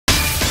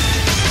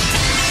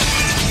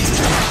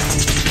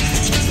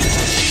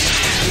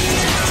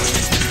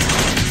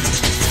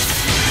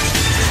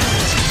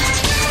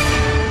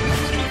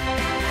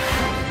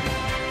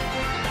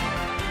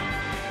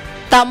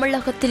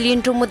தமிழகத்தில்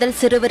இன்று முதல்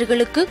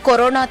சிறுவர்களுக்கு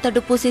கொரோனா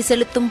தடுப்பூசி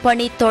செலுத்தும்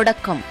பணி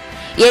தொடக்கம்.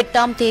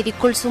 8ஆம்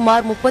தேதிக்குள்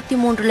சுமார்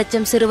 33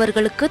 லட்சம்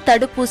சிறுவர்களுக்கு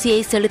தடுப்பூசியை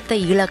செலுத்த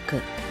இலக்கு.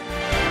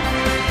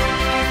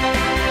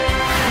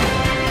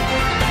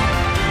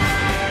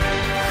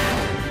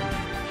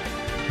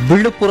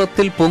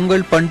 விழுப்புரத்தில்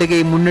பொங்கல்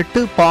பண்டிகையை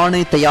முன்னிட்டு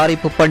பானை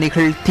தயாரிப்பு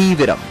பணிகள்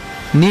தீவிரம்.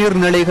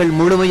 நீர்நிலைகள்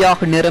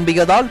முழுமையாக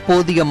நிரம்பியதால்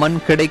போதிய மண்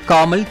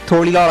கிடைக்காமல்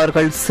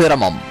தொழிலாளர்கள்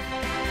சிரமம்.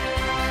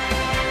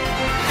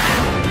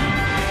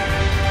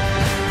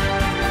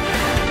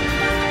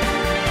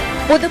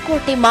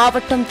 புதுக்கோட்டை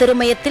மாவட்டம்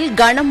திருமயத்தில்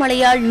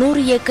கனமழையால்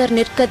 100 ஏக்கர்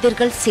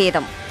நெற்கதிர்கள்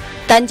சேதம்.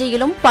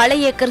 தஞ்சையிலும் பல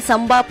ஏக்கர்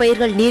சம்பா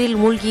பயிர்கள் நீரில்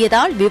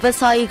மூழ்கியதால்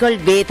விவசாயிகள்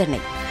வேதனை.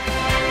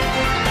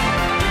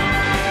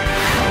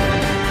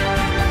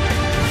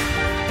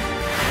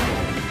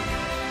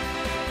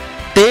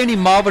 தேனி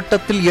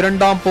மாவட்டத்தில்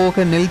 2ஆம்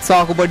போக நெல்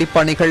சாகுபடி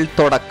பணிகள்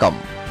தொடக்கம்.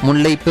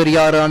 முல்லை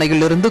பெரியாறு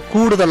அணையிலிருந்து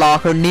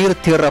கூடுதலாக நீர்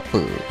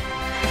திறப்பு.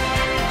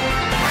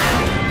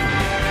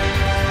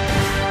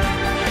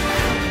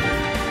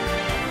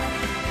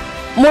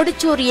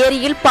 முடிச்சூர்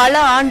ஏரியில் பல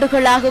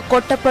ஆண்டுகளாக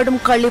கொட்டப்படும்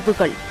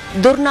கழிவுகள்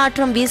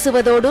துர்நாற்றம்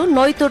வீசுவதோடு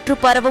நோய் தொற்று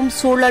பரவும்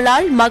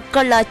சூழலால்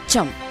மக்கள்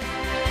அச்சம்.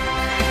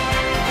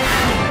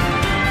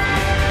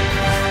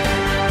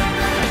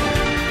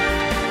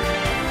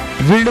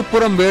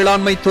 விழுப்புரம்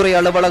வேளாண்மை துறை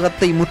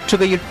அலுவலகத்தை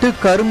முற்றுகையிட்டு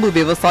கரும்பு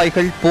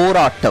விவசாயிகள்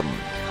போராட்டம்.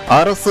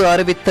 அரசு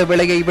அறிவித்த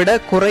விலையை விட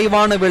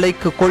குறைவான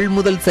விலைக்கு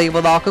கொள்முதல்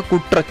செய்வதாக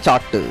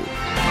குற்றச்சாட்டு.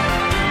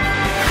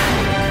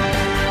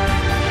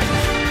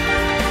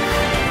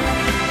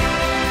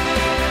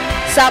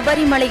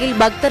 சபரிமலையில்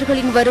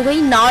பக்தர்களின் வருகை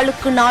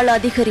நாளுக்கு நாள்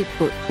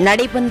அதிகரிப்பு.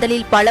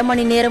 நடைபந்தலில் பல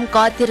மணி நேரம்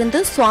காத்திருந்து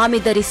சுவாமி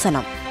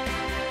தரிசனம்.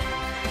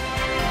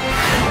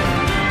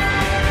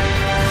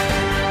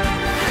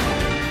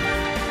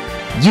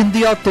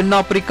 இந்தியா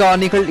தென்னாப்பிரிக்கா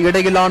அணிகள்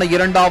இடையிலான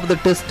 2வது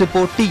டெஸ்ட்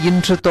போட்டி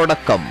இன்று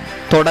தொடக்கம்.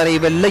 தொடரை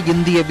வெல்ல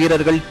இந்திய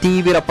வீரர்கள்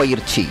தீவிர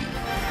பயிற்சி.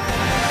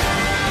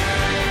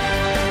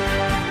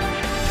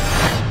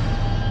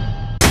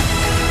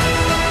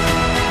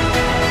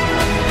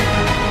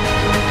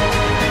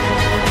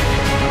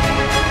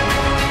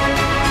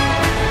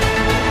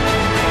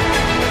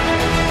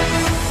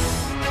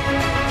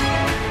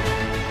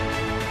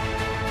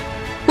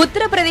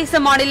 உத்தரப்பிரதேச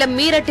மாநிலம்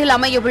மீரட்டில்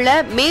அமையவுள்ள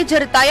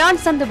மேஜர் தயான்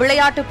சந்த்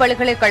விளையாட்டு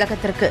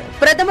பல்கலைக்கழகத்திற்கு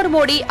பிரதமர்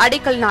மோடி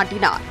அடிக்கல்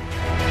நாட்டினார்.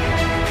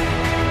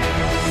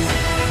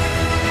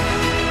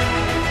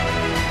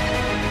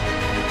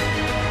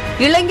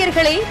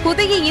 இளைஞர்களே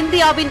புதிய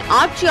இந்தியாவின்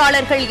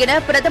ஆட்சியாளர்கள் என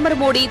பிரதமர்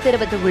மோடி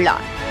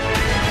தெரிவித்துள்ளார்.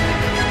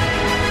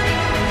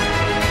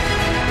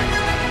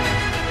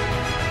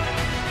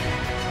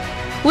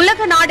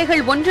 உலக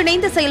நாடுகள்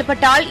ஒன்றிணைந்து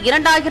செயல்பட்டால்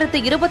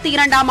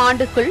 2022ஆம்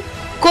ஆண்டுக்குள்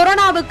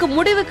கொரோனாவுக்கு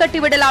முடிவு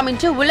கட்டிவிடலாம்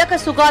என்று உலக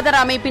சுகாதார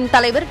அமைப்பின்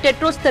தலைவர்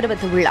டெட்ரோஸ்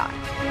தெரிவித்துள்ளார்.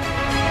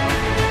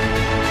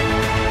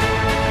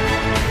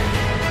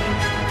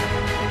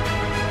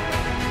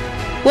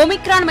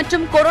 ஒமிக்ரான்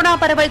மற்றும் கொரோனா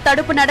பரவல்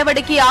தடுப்பு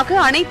நடவடிக்கையாக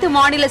அனைத்து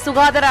மாநில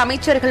சுகாதார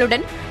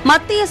அமைச்சர்களுடன்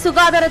மத்திய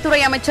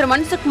சுகாதாரத்துறை அமைச்சர்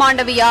மன்சுக்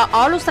மாண்டவியா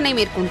ஆலோசனை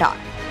மேற்கொண்டார்.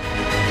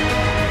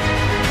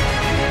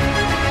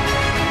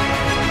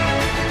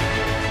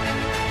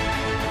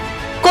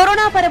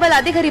 கொரோனா பரவல்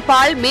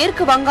அதிகரிப்பால்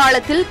மேற்கு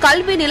வங்காளத்தில்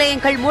கல்வி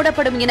நிலையங்கள்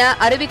மூடப்படும் என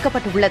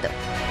அறிவிக்கப்பட்டுள்ளது.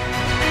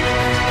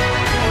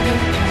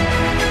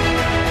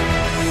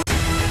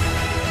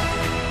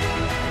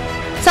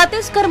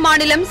 சத்தீஸ்கர்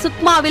மாநிலம்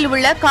சுக்மாவில்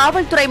உள்ள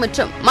காவல்துறை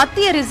மற்றும்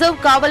மத்திய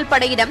ரிசர்வ் காவல்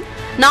படையிடம்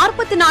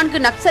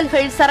 44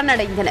 நக்சல்கள்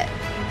சரணடைந்தனர்.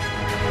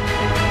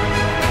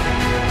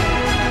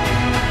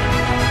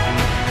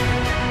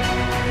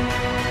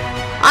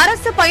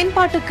 அரசு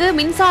பயன்பாட்டுக்கு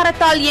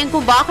மின்சாரத்தால்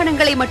இயங்கும்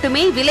வாகனங்களை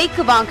மட்டுமே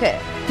விலைக்கு வாங்க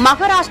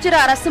மகாராஷ்டிர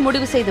அரசு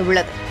முடிவு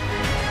செய்துள்ளது.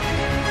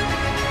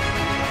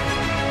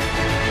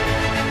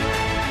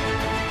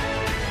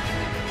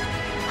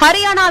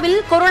 ஹரியானாவில்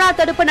கொரோனா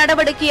தடுப்பு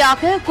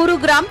நடவடிக்கையாக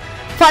குருகிராம்,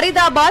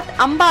 ஃபரிதாபாத்,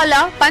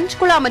 அம்பாலா,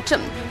 பஞ்ச்குலா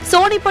மற்றும்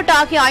சோனிபட்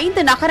ஆகிய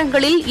 5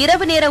 நகரங்களில்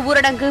இரவு நேர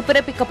ஊரடங்கு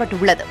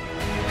பிறப்பிக்கப்பட்டுள்ளது.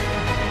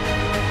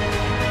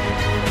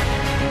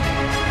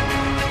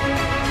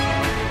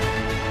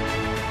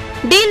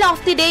 டீல்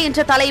ஆஃப் தி டே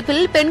என்ற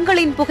தலைப்பில்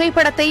பெண்களின்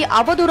புகைப்படத்தை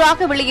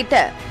அவதூறாக வெளியிட்ட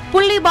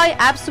புள்ளிபாய்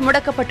ஆப்ஸ்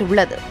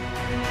முடக்கப்பட்டுள்ளது.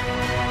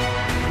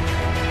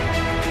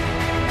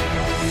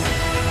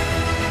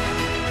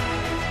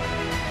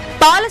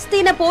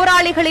 பாலஸ்தீன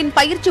போராளிகளின்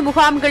பயிற்சி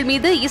முகாம்கள்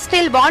மீது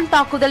இஸ்ரேல் வான்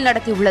தாக்குதல்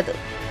நடத்தியுள்ளது.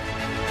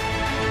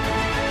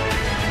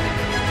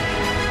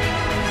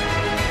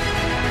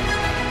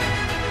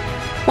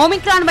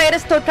 ஒமிக்ரான்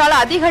வைரஸ் தொற்றால்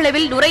அதிக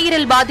அளவில்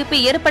நுரையீரல் பாதிப்பு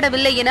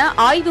ஏற்படவில்லை என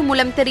ஆய்வு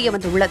மூலம்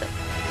தெரியவந்துள்ளது.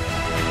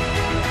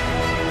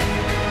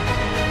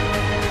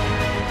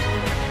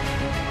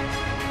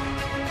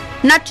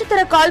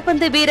 நட்சத்திர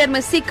கால்பந்து வீரர்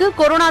மெஸ்ஸிக்கு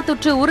கொரோனா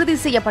தொற்று உறுதி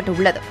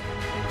செய்யப்பட்டுள்ளது.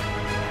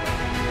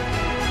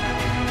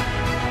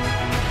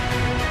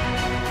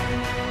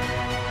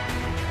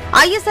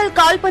 ஐஎஸ்எல்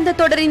கால்பந்து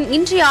தொடரின்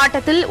இன்றைய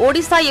ஆட்டத்தில்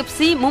ஒடிசா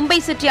எஃப்சி, மும்பை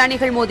சிட்டி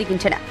அணிகள்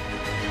மோதுகின்றன.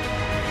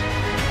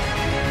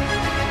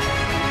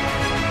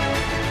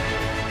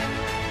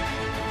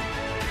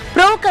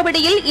 ப்ரோ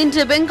கபடியில்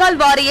இன்று பெங்கால்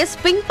வாரியர்ஸ்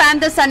பிங்க்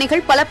பேந்தர்ஸ்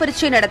அணிகள் பல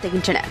பரீட்சை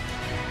நடத்துகின்றன.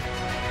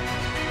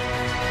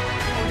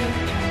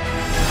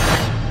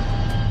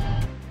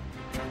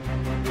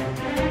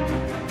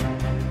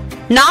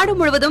 நாடு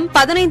முழுவதும்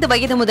 15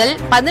 வயது முதல்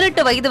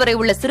 18 வயது வரை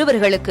உள்ள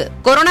சிறுவர்களுக்கு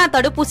கொரோனா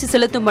தடுப்பூசி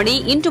செலுத்தும் பணி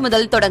இன்று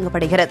முதல்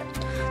தொடங்கப்படுகிறது.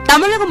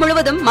 தமிழகம்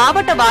முழுவதும்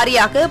மாவட்ட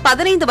வாரியாக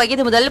 15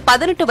 வயது முதல்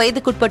 18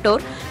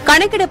 வயதுக்குட்பட்டோர்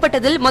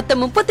கணக்கிடப்பட்டதில்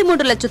மொத்தம்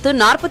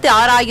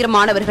 33,46,000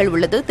 மாணவர்கள்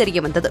உள்ளது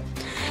தெரியவந்தது.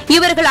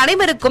 இவர்கள்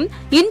அனைவருக்கும்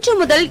இன்று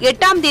முதல்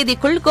 8ஆம்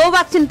தேதிக்குள்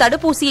கோவாக்சின்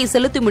தடுப்பூசியை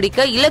செலுத்தி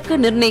முடிக்க இலக்கு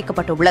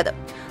நிர்ணயிக்கப்பட்டுள்ளது.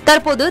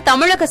 தற்போது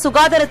தமிழக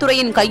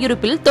சுகாதாரத்துறையின்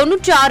கையிருப்பில்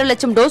 96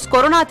 லட்சம் டோஸ்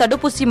கொரோனா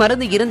தடுப்பூசி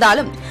மருந்து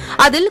இருந்தாலும்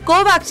அதில்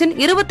கோவாக்சின்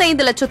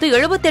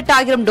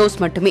 25,78,000 டோஸ்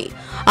மட்டுமே.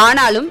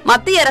 ஆனாலும்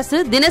மத்திய அரசு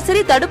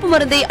தினசரி தடுப்பு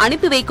மருந்தை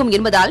அனுப்பி வைக்கும்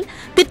என்பதால்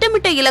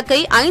திட்டமிட்ட இலக்கை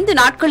 5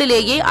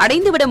 நாட்களிலேயே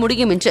அடைந்துவிட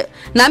முடியும் என்று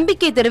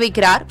நம்பிக்கை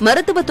தெரிவிக்கிறார்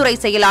மருத்துவத்துறை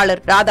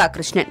செயலாளர்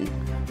ராதாகிருஷ்ணன்.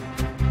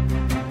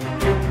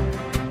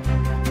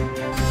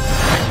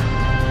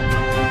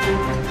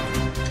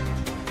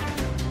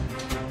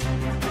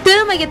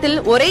 திருமயத்தில்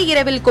ஒரே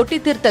இரவில் கொட்டி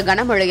தீர்த்த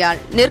கனமழையால்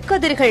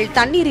நெற்கதிர்கள்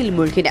தண்ணீரில்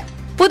மூழ்கின.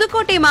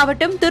 புதுக்கோட்டை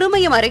மாவட்டம்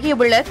திருமயம் அருகே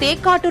உள்ள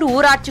தேக்காட்டூர்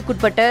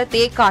ஊராட்சிக்குட்பட்ட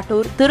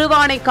தேக்காட்டூர்,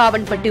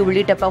 திருவானைக்காவன்பட்டி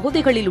உள்ளிட்ட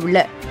பகுதிகளில்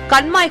உள்ள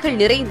கண்மாய்கள்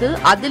நிறைந்து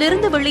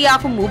அதிலிருந்து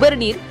வெளியாகும்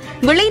உபரிநீர்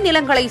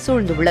விளைநிலங்களை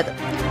சூழ்ந்துள்ளது.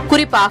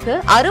 குறிப்பாக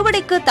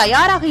அறுவடைக்கு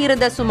தயாராக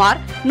இருந்த சுமார்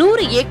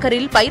 100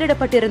 ஏக்கரில்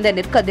பயிரிடப்பட்டிருந்த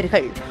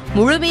நெற்கதிர்கள்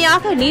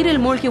முழுமையாக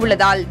நீரில்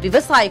மூழ்கியுள்ளதால்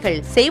விவசாயிகள்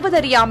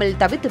செய்வதறியாமல்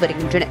தவித்து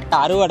வருகின்றனர்.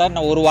 அறுவடை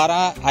ஒரு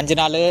வாரம் 5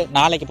 நாள்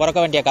நாளைக்கு பிறக்க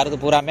வேண்டிய கருது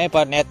பூராமே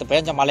இப்ப நேற்று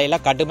பெஞ்ச மழையில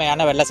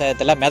கடுமையான வெள்ள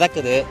சேதத்துல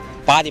மிதக்குது.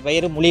 பாதி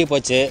பயிர் முழுகி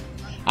போச்சு.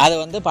 அது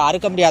இப்போ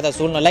அறுக்க முடியாத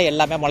சூழ்நிலை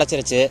எல்லாமே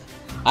முளைச்சிருச்சு.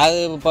 அது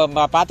இப்போ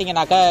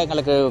பார்த்தீங்கன்னாக்கா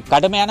எங்களுக்கு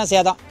கடுமையான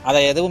சேதம்.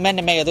 அதை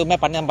எதுவுமே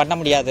பண்ண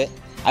முடியாது.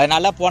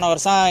 அதனால போன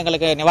வருஷம்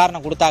எங்களுக்கு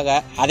நிவாரணம் கொடுத்தாங்க.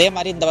 அதே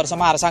மாதிரி இந்த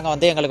வருஷமா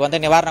அரசாங்கம்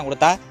எங்களுக்கு நிவாரணம்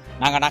கொடுத்தா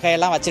நாங்கள்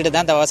நகையெல்லாம் வச்சுட்டு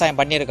தான் இந்த விவசாயம்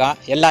பண்ணியிருக்கோம்.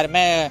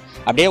 எல்லாருமே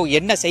அப்படியே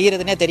என்ன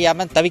செய்யறதுனே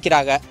தெரியாமல்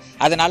தவிக்கிறாங்க.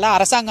 அதனால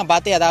அரசாங்கம்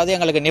பார்த்து ஏதாவது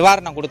எங்களுக்கு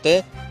நிவாரணம் கொடுத்து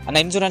அந்த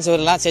இன்சூரன்ஸ்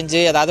எல்லாம் செஞ்சு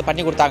ஏதாவது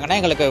பண்ணி கொடுத்தாங்கன்னா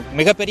எங்களுக்கு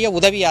மிகப்பெரிய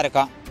உதவியா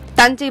இருக்கும்.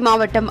 தஞ்சை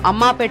மாவட்டம்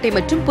அம்மாப்பேட்டை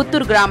மற்றும்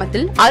புத்தூர்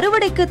கிராமத்தில்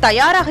அறுவடைக்கு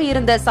தயாராக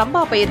இருந்த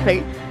சம்பா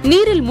பயிர்கள்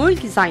நீரில்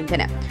மூழ்கி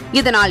சாய்ந்தன.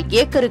 இதனால்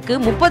ஏக்கருக்கு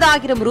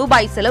 30,000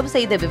 ரூபாய் செலவு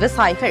செய்த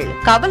விவசாயிகள்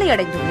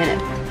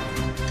கவலையடைந்துள்ளனர்.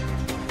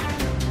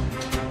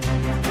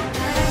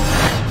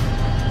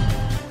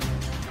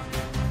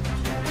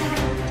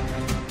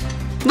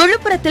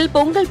 விழுப்புரத்தில்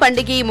பொங்கல்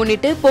பண்டிகையை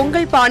முன்னிட்டு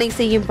பொங்கல் பானை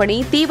செய்யும் பணி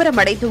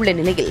தீவிரமடைந்துள்ள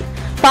நிலையில்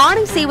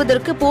பானை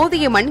செய்வதற்கு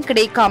போதிய மண்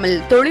கிடைக்காமல்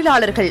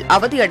தொழிலாளர்கள்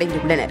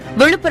அவதியடைந்துள்ளனர்.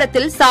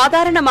 விழுப்புரத்தில்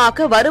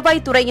சாதாரணமாக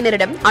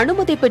வருவாய்த்துறையினரிடம்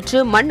அனுமதி பெற்று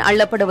மண்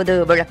அள்ளப்படுவது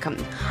வழக்கம்.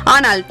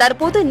 ஆனால்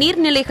தற்போது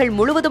நீர்நிலைகள்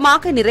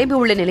முழுவதுமாக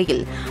நிரம்பியுள்ள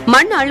நிலையில்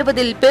மண்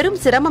அள்ளுவதில்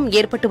பெரும் சிரமம்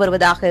ஏற்பட்டு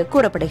வருவதாக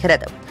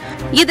கூறப்படுகிறது.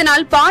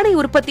 இதனால் பானை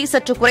உற்பத்தி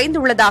சற்று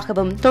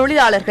குறைந்துள்ளதாகவும்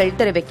தொழிலாளர்கள்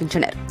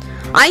தெரிவிக்கின்றனர்.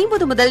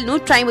 50 முதல்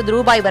 150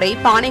 ரூபாய் வரை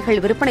பானைகள்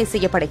விற்பனை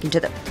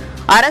செய்யப்படுகின்றது.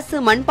 அரசு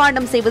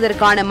மண்பாண்டம்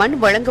செய்வதற்கான மண்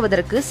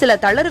வழங்குவதற்கு சில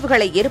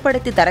தளர்வுகளை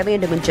ஏற்படுத்தி தர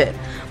வேண்டும் என்று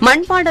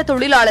மண்பாண்ட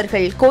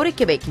தொழிலாளர்கள்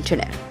கோரிக்கை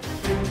வைக்கின்றனர்.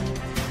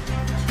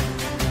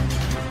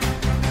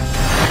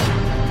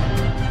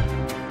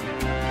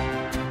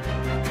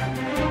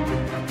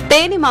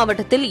 தேனி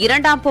மாவட்டத்தில்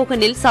 2ஆம் போக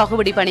நெல்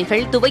சாகுபடி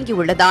பணிகள்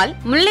துவங்கியுள்ளதால்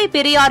முல்லை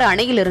பெரியாறு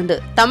அணையிலிருந்து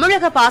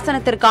தமிழக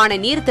பாசனத்திற்கான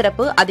நீர்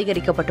திறப்பு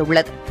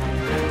அதிகரிக்கப்பட்டுள்ளது.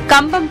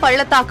 கம்பம்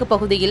பள்ளத்தாக்கு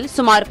பகுதியில்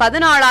சுமார்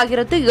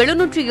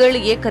 14,707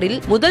 ஏக்கரில்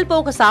முதல்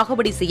போக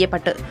சாகுபடி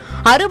செய்யப்பட்டு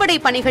அறுவடை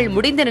பணிகள்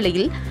முடிந்த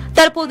நிலையில்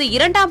தற்போது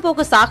 2ஆம்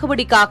போக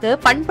சாகுபடிக்காக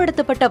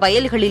பண்படுத்தப்பட்ட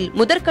வயல்களில்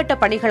முதற்கட்ட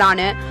பணிகளான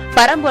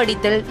பரம்பு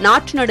அடித்தல்,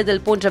 நாற்று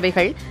நடுதல்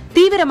போன்றவைகள்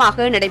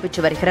தீவிரமாக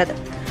நடைபெற்று வருகிறது.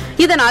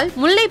 இதனால்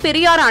முல்லை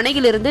பெரியாறு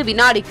அணையிலிருந்து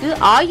வினாடிக்கு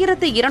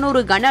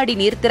 1,200 கன அடி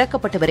நீர்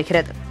திறக்கப்பட்டு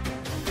வருகிறது.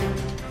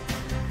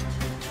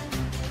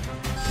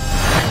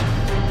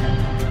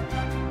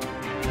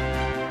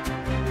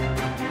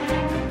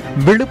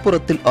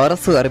 விழுப்புரத்தில்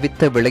அரசு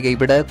அறிவித்த விலையை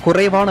விட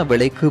குறைவான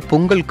விலைக்கு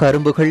பொங்கல்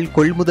கரும்புகள்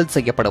கொள்முதல்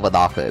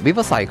செய்யப்படுவதாக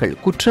விவசாயிகள்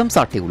குற்றம்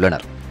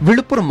சாட்டியுள்ளனர்.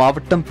 விழுப்புரம்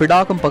மாவட்டம்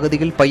பிடாகம்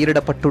பகுதியில்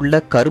பயிரிடப்பட்டுள்ள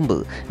கரும்பு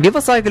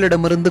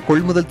விவசாயிகளிடமிருந்து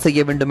கொள்முதல்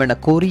செய்ய வேண்டும் என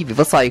கோரி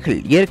விவசாயிகள்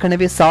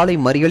ஏற்கனவே சாலை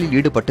மறியலில்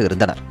ஈடுபட்டு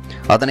இருந்தனர்.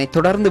 அதனைத்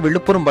தொடர்ந்து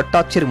விழுப்புரம்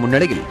வட்டாட்சியர்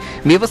முன்னிலையில்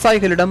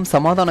விவசாயிகளிடம்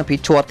சமாதான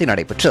பேச்சுவார்த்தை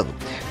நடைபெற்றது.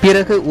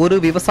 பிறகு ஒரு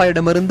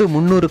விவசாயிடமிருந்து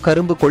 300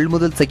 கரும்பு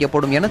கொள்முதல்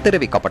செய்யப்படும் என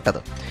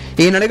தெரிவிக்கப்பட்டது.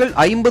 இந்நிலையில்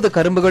 50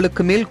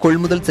 கரும்புகளுக்கு மேல்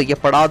கொள்முதல்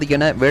செய்யப்படாது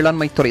என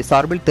வேளாண்மைத்துறை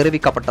சார்பில்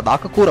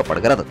தெரிவிக்கப்பட்டதாக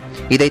கூறப்படுகிறது.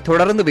 இதைத்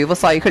தொடர்ந்து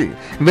விவசாயிகள்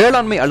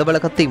வேளாண்மை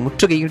அலுவலகத்தை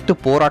முற்றுகையிட்டு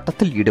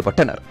போராட்டத்தில்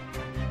ஈடுபட்டனர்.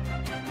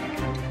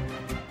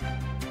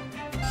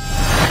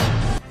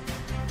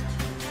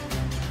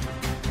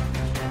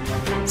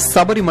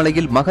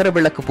 சபரிமலையில் மகர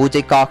விளக்கு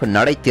பூஜைக்காக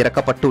நடை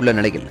திறக்கப்பட்டுள்ள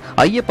நிலையில்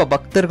ஐயப்ப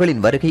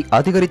பக்தர்களின் வருகை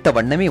அதிகரித்த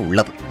வண்ணமே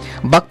உள்ளது.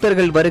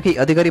 பக்தர்கள் வருகை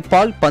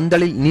அதிகரிப்பால்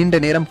பந்தலில் நீண்ட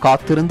நேரம்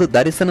காத்திருந்து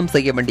தரிசனம்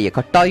செய்ய வேண்டிய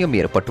கட்டாயம்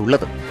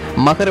ஏற்பட்டுள்ளது.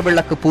 மகர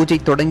விளக்கு பூஜை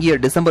தொடங்கிய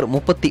டிசம்பர்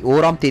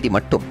 31ஆம் தேதி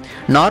மட்டும்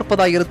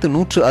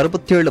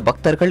 40,167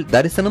 பக்தர்கள்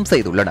தரிசனம்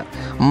செய்துள்ளனர்.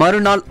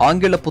 மறுநாள்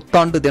ஆங்கில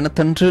புத்தாண்டு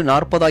தினத்தன்று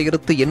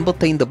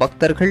 40,085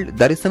 பக்தர்கள்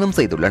தரிசனம்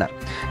செய்துள்ளனர்.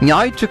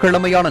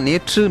 ஞாயிற்றுக்கிழமையான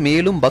நேற்று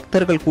மேலும்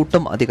பக்தர்கள்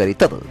கூட்டம்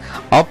அதிகரித்தது.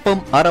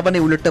 அப்பம், அரவணை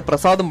உள்ளிட்ட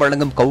பிரசாதம்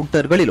வழங்கும்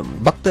கவுண்டர்களிலும்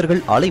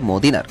பக்தர்கள்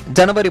அலைமோதினர்.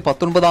 ஜனவரி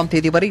 19ஆம்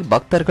தேதி வரை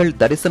பக்தர்கள்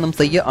தரிசனம்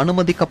செய்ய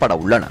அனுமதிக்கப்பட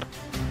உள்ளனர்.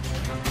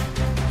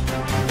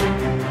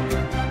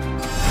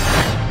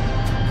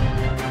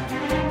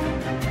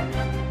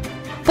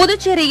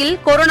 புதுச்சேரியில்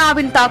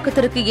கொரோனாவின்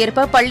தாக்கத்திற்கு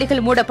ஏற்ப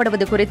பள்ளிகள்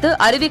மூடப்படுவது குறித்து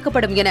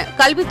அறிவிக்கப்படும் என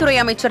கல்வித்துறை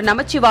அமைச்சர்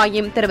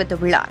நமச்சிவாயம்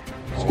தெரிவித்துள்ளார்.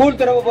 ஸ்கூல்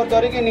திறவை பொறுத்த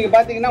வரைக்கும் நீங்க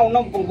பாத்தீங்கன்னா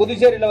இன்னும்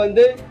புதுச்சேரியில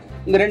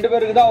இந்த 2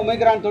 பேருக்கு தான்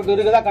ஒமைக்ரான் தொற்று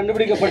இருக்குதா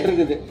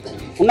கண்டுபிடிக்கப்பட்டிருக்குது.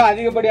 இன்னும்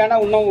அதிகப்படியான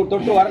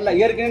தொற்று வரல.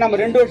 ஏற்கனவே நம்ம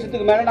 2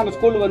 வருஷத்துக்கு மேல நம்ம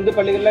ஸ்கூல்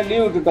பள்ளிகள்ல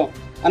லீவ் விட்டுட்டோம்.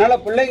 அதனால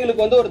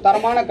பிள்ளைங்களுக்கு ஒரு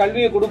தரமான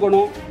கல்வியை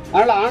கொடுக்கணும்.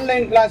 அதனால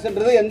ஆன்லைன்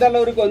கிளாஸ்ன்றது எந்த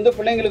அளவுக்கு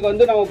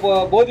பிள்ளைங்களுக்கு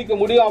நம்ம போதிக்க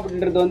முடியும்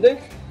அப்படின்றது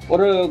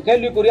ஒரு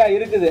கேள்விக்குறியா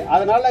இருக்குது.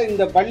 அதனால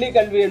இந்த பள்ளி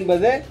கல்வி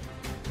என்பது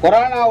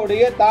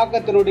கொரோனாவுடைய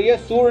தாக்கத்தினுடைய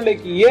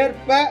சூழ்நிலைக்கு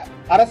ஏற்ப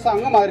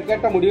அரசாங்கம்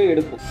அதற்கேற்ற முடிவை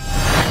எடுக்கும்.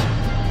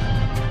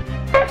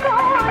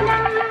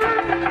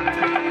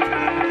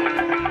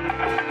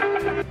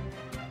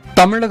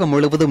 தமிழகம்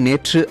முழுவதும்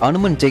நேற்று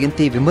அனுமன்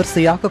ஜெயந்தி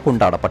விமர்சையாக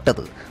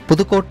கொண்டாடப்பட்டது.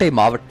 புதுக்கோட்டை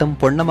மாவட்டம்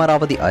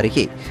பொன்னமராவதி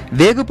அருகே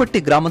வேகுப்பட்டி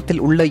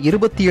கிராமத்தில் உள்ள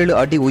 27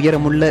 அடி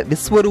உயரமுள்ள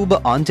விஸ்வரூப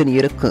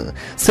ஆஞ்சநேயருக்கு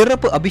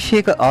சிறப்பு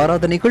அபிஷேக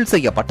ஆராதனைகள்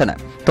செய்யப்பட்டன.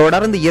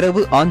 தொடர்ந்து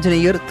இரவு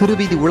ஆஞ்சநேயர்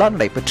திருவீதி உலா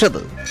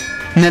நடைபெற்றது.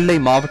 நெல்லை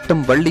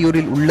மாவட்டம்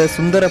வள்ளியூரில் உள்ள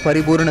சுந்தர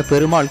பரிபூரண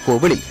பெருமாள்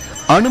கோவிலில்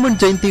அனுமன்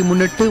ஜெயந்தி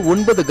முன்னிட்டு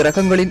 9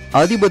 கிரகங்களின்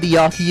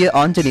அதிபதியாகிய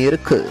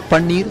ஆஞ்சநேயருக்கு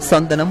பன்னீர்,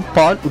 சந்தனம்,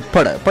 பால்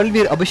உட்பட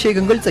பல்வேறு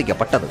அபிஷேகங்கள்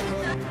செய்யப்பட்டது.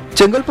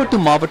 செங்கல்பட்டு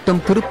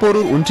மாவட்டம்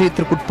திருப்போரூர்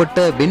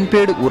ஒன்றியத்திற்குட்பட்ட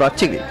வெண்பேடு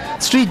ஊராட்சியில்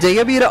ஸ்ரீ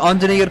ஜெயவீர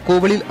ஆஞ்சநேயர்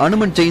கோவிலில்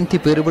அனுமன் ஜெயந்தி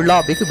பெருவிழா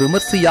வெகு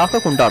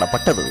விமர்சையாக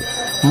கொண்டாடப்பட்டது.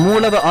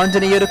 மூலவ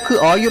ஆஞ்சநேயருக்கு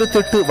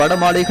 1008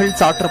 வடமாலைகள்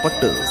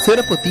சாற்றப்பட்டு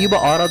சிறப்பு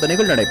தீப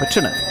ஆராதனைகள்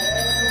நடைபெற்றன.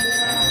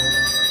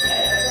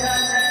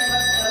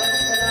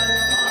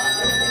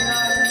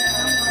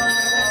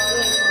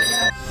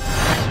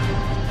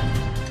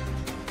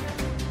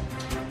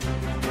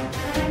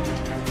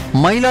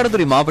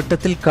 மயிலாடுதுறை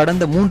மாவட்டத்தில்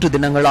கடந்த 3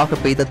 தினங்களாக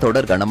பெய்த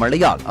தொடர்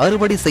கனமழையால்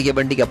அறுவடை செய்ய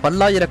வேண்டிய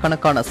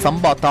பல்லாயிரக்கணக்கான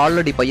சம்பா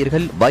தாளடி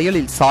பயிர்கள்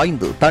வயலில்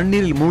சாய்ந்து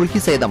தண்ணீரில்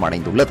மூழ்கி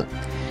சேதமடைந்துள்ளது.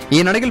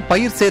 இந்நிலையில்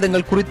பயிர்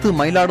சேதங்கள் குறித்து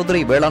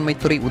மயிலாடுதுறை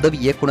வேளாண்மைத்துறை உதவி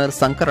இயக்குநர்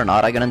சங்கர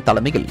நாராயணன்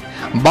தலைமையில்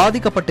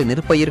பாதிக்கப்பட்ட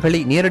நெற்பயிர்களை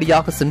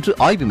நேரடியாக சென்று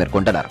ஆய்வு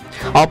மேற்கொண்டனர்.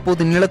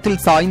 அப்போது நிலத்தில்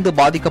சாய்ந்து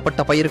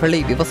பாதிக்கப்பட்ட பயிர்களை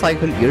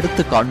விவசாயிகள்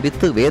எடுத்து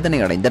காண்பித்து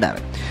வேதனை அடைந்தனர்.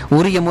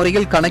 உரிய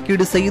முறையில்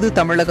கணக்கீடு செய்து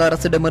தமிழக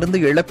அரசிடமிருந்து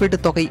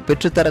இழப்பீட்டுத் தொகை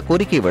பெற்றுத்தர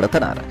கோரிக்கை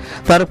விடுத்தனர்.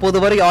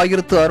 தற்போது வரை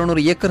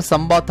 1600 ஏக்கர்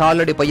சம்பா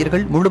தாளடி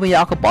பயிர்கள்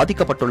முழுமையாக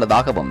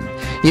பாதிக்கப்பட்டுள்ளதாகவும்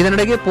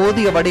இதனிடையே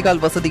போதிய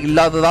வடிகால் வசதி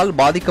இல்லாததால்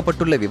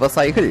பாதிக்கப்பட்டுள்ள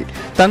விவசாயிகள்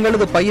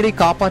தங்களது பயிரை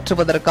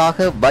காப்பாற்றுவதற்காக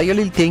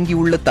வயலில்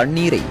தேங்கியுள்ள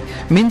தண்ணீரை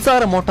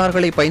மின்சார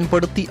மோட்டார்களை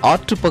பயன்படுத்தி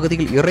ஆற்றுப்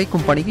பகுதியில்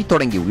இறைக்கும் பணியை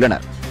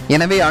தொடங்கியுள்ளனர்.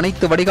 எனவே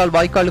அனைத்து வடிகால்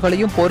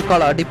வாய்க்கால்களையும்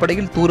போர்க்கால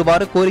அடிப்படையில்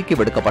தூர்வார கோரிக்கை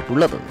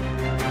விடுக்கப்பட்டுள்ளது.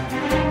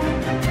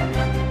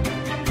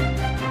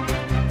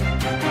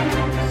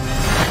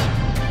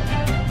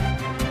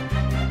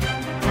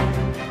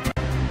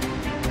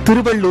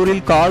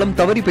 திருவள்ளூரில் காலம்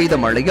தவறி பெய்த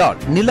மழையால்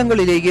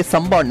நிலங்களிலேயே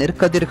சம்பா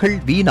நெற்கதிர்கள்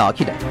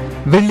வீணாகின.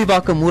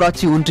 வெள்ளிவாக்கம்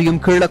ஊராட்சி ஒன்றியம்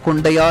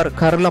கீழக்கொண்டையார்,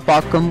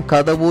 கரலப்பாக்கம்,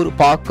 கதவூர்,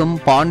 பாக்கம்,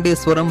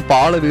 பாண்டேஸ்வரம்,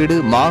 பாலவீடு,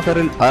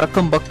 மாகரல்,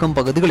 அரக்கம்பக்கம்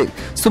பகுதிகளில்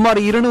சுமார்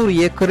 200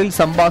 ஏக்கரில்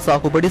சம்பா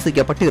சாகுபடி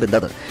செய்யப்பட்டு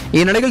இருந்தது.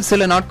 இந்நிலையில்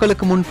சில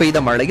நாட்களுக்கு முன்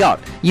பெய்த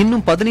மழையால்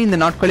இன்னும் 15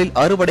 நாட்களில்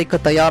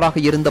அறுவடைக்க தயாராக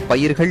இருந்த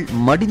பயிர்கள்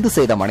மடிந்து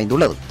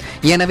சேதமடைந்துள்ளது.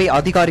 எனவே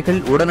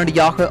அதிகாரிகள்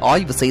உடனடியாக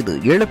ஆய்வு செய்து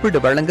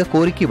இழப்பீடு வழங்க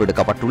கோரிக்கை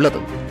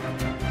விடுக்கப்பட்டுள்ளது.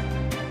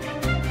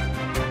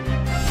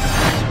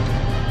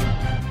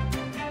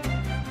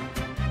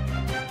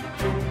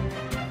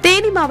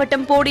 தேனி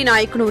மாவட்டம் போடி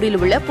நாயக்கனூரில்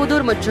உள்ள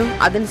புதூர் மற்றும்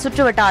அதன்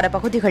சுற்றுவட்டார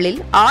பகுதிகளில்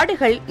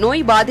ஆடுகள்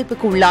நோய்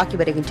பாதிப்புக்கு உள்ளாகி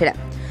வருகின்றன.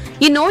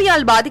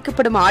 இந்நோயால்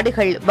பாதிக்கப்படும்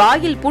ஆடுகள்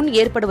வாயில் புண்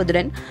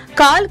ஏற்படுவதுடன்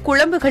கால்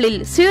குழம்புகளில்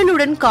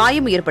சீழுடன்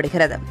காயம்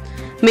ஏற்படுகிறது.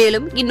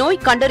 மேலும்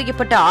இந்நோய்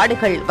கண்டறியப்பட்ட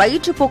ஆடுகள்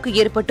வயிற்றுப்போக்கு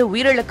ஏற்பட்டு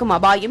உயிரிழக்கும்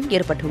அபாயம்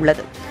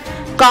ஏற்பட்டுள்ளது.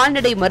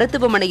 கால்நடை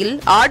மருத்துவமனையில்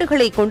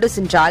ஆடுகளை கொண்டு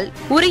சென்றால்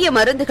உரிய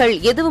மருந்துகள்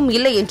எதுவும்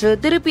இல்லை என்று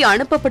திருப்பி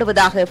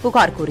அனுப்பப்படுவதாக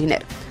புகார்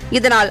கூறினர்.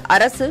 இதனால்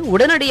அரசு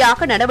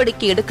உடனடியாக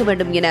நடவடிக்கை எடுக்க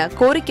வேண்டும் என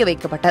கோரிக்கை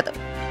வைக்கப்பட்டது.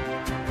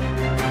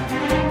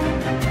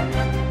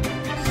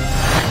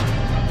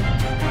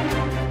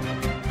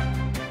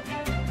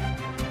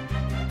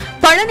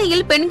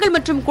 பழனியில் பெண்கள்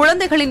மற்றும்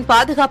குழந்தைகளின்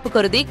பாதுகாப்பு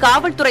கருதி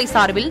காவல்துறை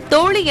சார்பில்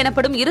தோழி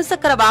எனப்படும்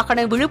இருசக்கர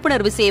வாகன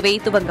விழிப்புணர்வு சேவை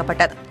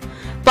துவங்கப்பட்டது.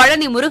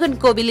 பழனி முருகன்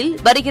கோவிலில்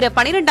வருகிற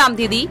 12ஆம்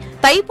தேதி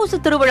தைப்பூச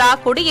திருவிழா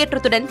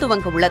கொடியேற்றத்துடன்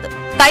துவங்க உள்ளது.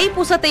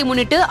 தைப்பூசத்தை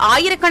முன்னிட்டு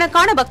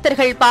ஆயிரக்கணக்கான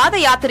பக்தர்கள் பாத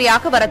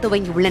யாத்திரையாக வர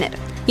துவங்கியுள்ளனர்.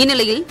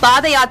 இந்நிலையில்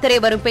பாத யாத்திரை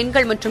வரும்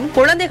பெண்கள் மற்றும்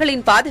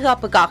குழந்தைகளின்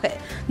பாதுகாப்புக்காக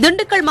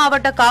திண்டுக்கல்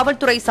மாவட்ட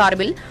காவல்துறை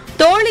சார்பில்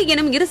தோழி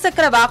எனும்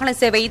இருசக்கர வாகன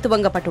சேவை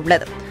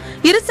துவங்கப்பட்டுள்ளது.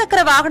 இருசக்கர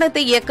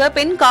வாகனத்தை இயக்க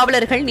பெண்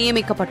காவலர்கள்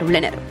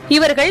நியமிக்கப்பட்டுள்ளனர்.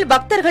 இவர்கள்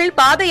பக்தர்கள்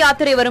பாத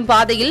யாத்திரை வரும்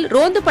பாதையில்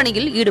ரோந்து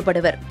பணியில்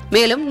ஈடுபடுவர்.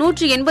 மேலும்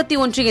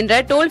 181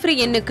 என்ற டோல் ஃப்ரீ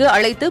எண்ணுக்கு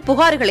அழைத்து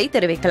புகார்களை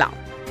தெரிவிக்கலாம்.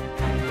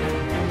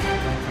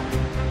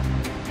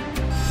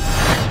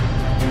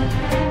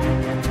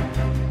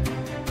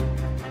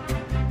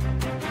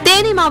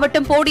 தேனி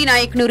மாவட்டம்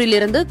போடிநாயக்கனூரில்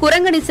இருந்து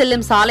குரங்கணி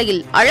செல்லும்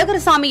சாலையில்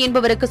அழகர்சாமி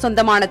என்பவருக்கு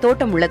சொந்தமான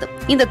தோட்டம் உள்ளது.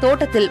 இந்த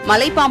தோட்டத்தில்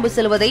மலைப்பாம்பு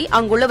செல்வதை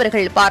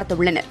அங்குள்ளவர்கள்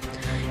பார்த்துள்ளனர்.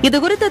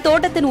 இதுகுறித்து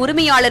தோட்டத்தின்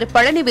உரிமையாளர்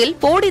பழனிவேல்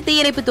போடி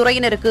தீயணைப்பு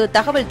துறையினருக்கு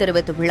தகவல்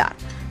தெரிவித்துள்ளார்.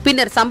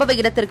 பின்னர் சம்பவ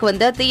இடத்திற்கு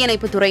வந்த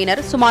தீயணைப்பு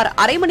துறையினர் சுமார்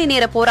அரை மணி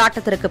நேர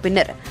போராட்டத்திற்கு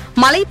பின்னர்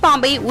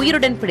மலைப்பாம்பை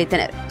உயிருடன்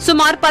பிடித்தனர்.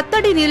 சுமார் 10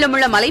 அடி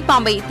நீளமுள்ள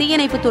மலைப்பாம்பை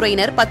தீயணைப்பு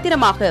துறையினர்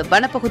பத்திரமாக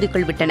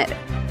வனப்பகுதிக்குள் விட்டனர்.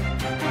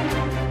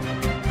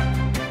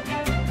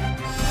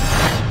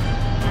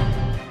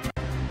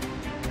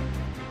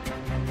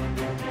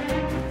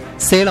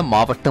 சேலம்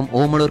மாவட்டம்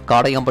ஓமலூர்,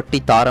 காடையம்பட்டி,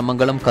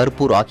 தாரமங்கலம்,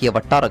 கருப்பூர் ஆகிய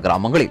வட்டார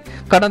கிராமங்களில்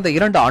கடந்த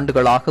 2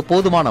 ஆண்டுகளாக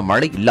போதுமான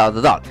மழை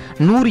இல்லாததால்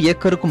 100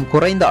 ஏக்கருக்கும்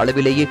குறைந்த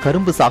அளவிலேயே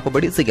கரும்பு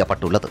சாகுபடி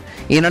செய்யப்பட்டுள்ளது.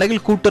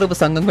 இந்நிலையில் கூட்டுறவு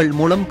சங்கங்கள்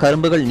மூலம்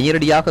கரும்புகள்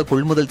நேரடியாக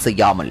கொள்முதல்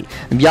செய்யாமல்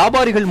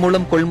வியாபாரிகள்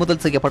மூலம்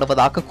கொள்முதல்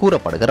செய்யப்படுவதாக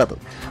கூறப்படுகிறது.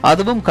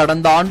 அதுவும்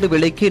கடந்த ஆண்டு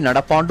விலைக்கு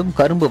நடப்பாண்டும்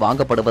கரும்பு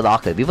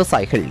வாங்கப்படுவதாக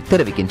விவசாயிகள்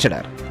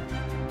தெரிவிக்கின்றனர்.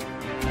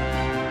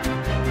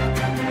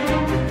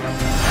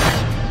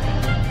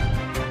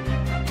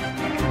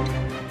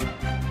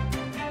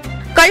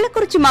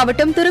 கள்ளக்குறிச்சி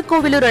மாவட்டம்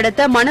திருக்கோவிலூர்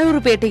அடுத்த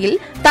மணலூர்பேட்டையில்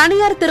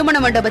தனியார் திருமண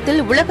மண்டபத்தில்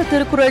உலக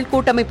திருக்குறள்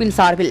கூட்டமைப்பின்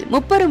சார்பில்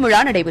முப்பெரும் விழா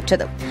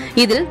நடைபெற்றது.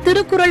 இதில்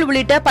திருக்குறள்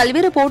உள்ளிட்ட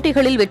பல்வேறு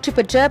போட்டிகளில் வெற்றி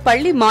பெற்ற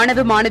பள்ளி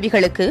மாணவ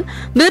மாணவிகளுக்கு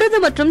விருது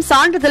மற்றும்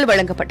சான்றிதழ்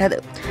வழங்கப்பட்டது.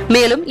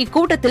 மேலும்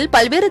இக்கூட்டத்தில்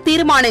பல்வேறு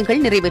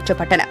தீர்மானங்கள்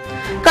நிறைவேற்றப்பட்டன.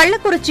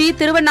 கள்ளக்குறிச்சி,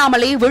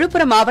 திருவண்ணாமலை,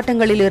 விழுப்புரம்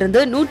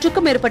மாவட்டங்களிலிருந்து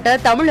 100க்கும் மேற்பட்ட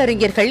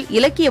தமிழறிஞர்கள்,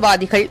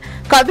 இலக்கியவாதிகள்,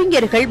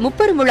 கவிஞர்கள்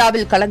முப்பெரும்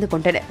விழாவில் கலந்து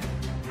கொண்டனர்.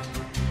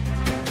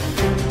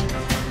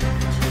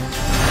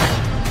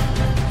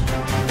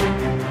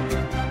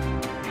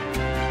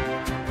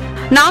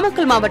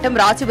 நாமக்கல் மாவட்டம்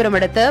ராசிபுரம்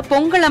அடுத்த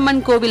பொங்கலம்மன்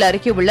கோவில்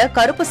அருகே உள்ள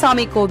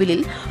கருப்பசாமி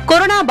கோவிலில்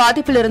கொரோனா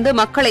பாதிப்பிலிருந்து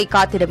மக்களை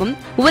காத்திடவும்,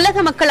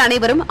 உலக மக்கள்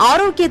அனைவரும்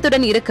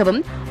ஆரோக்கியத்துடன் இருக்கவும்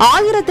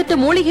 1008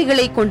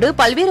 மூலிகைகளை கொண்டு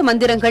பல்வேறு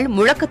மந்திரங்கள்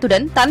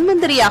முழக்கத்துடன்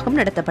தன்வந்திரியாகம்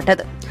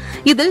நடத்தப்பட்டது.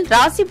 இதில்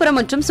ராசிபுரம்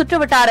மற்றும்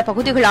சுற்றுவட்டார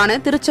பகுதிகளான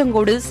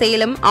திருச்செங்கோடு,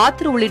 சேலம்,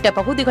 ஆத்தூர் உள்ளிட்ட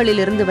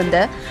பகுதிகளில் இருந்து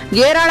வந்த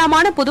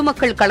ஏராளமான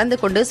பொதுமக்கள் கலந்து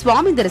கொண்டு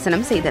சுவாமி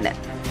தரிசனம் செய்தனர்.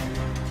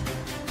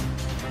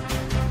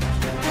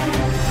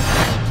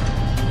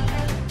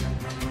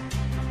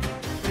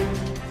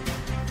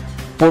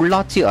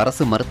 பொள்ளாச்சி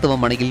அரசு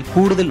மருத்துவமனையில்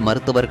கூடுதல்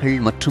மருத்துவர்கள்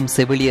மற்றும்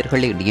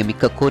செவிலியர்களை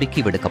நியமிக்க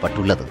கோரிக்கை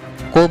விடுக்கப்பட்டுள்ளது.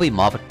 கோவை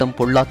மாவட்டம்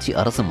பொள்ளாச்சி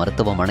அரசு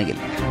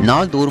மருத்துவமனையில்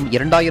நாள்தோறும்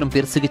 2000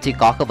 பேர்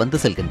சிகிச்சைக்காக வந்து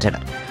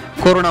செல்கின்றனர்.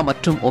 கொரோனா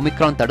மற்றும்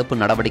ஒமிக்ரான் தடுப்பு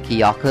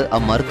நடவடிக்கையாக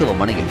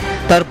அம்மருத்துவமனையில்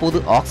தற்போது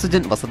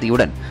ஆக்ஸிஜன்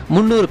வசதியுடன்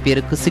 300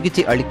 பேருக்கு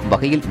சிகிச்சை அளிக்கும்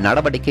வகையில்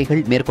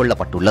நடவடிக்கைகள்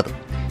மேற்கொள்ளப்பட்டுள்ளது.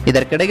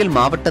 இதற்கிடையில்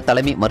மாவட்ட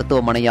தலைமை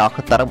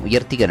மருத்துவமனையாக தரம்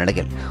உயர்த்திய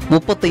நிலையில்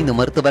 35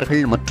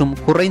 மருத்துவர்கள் மற்றும்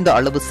குறைந்த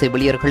அளவு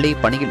செவிலியர்களே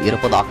பணியில்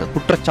இருப்பதாக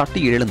குற்றச்சாட்டு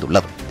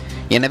எழுந்துள்ளது.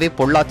 எனவே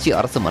பொள்ளாச்சி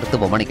அரசு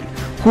மருத்துவமனையில்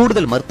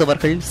கூடுதல்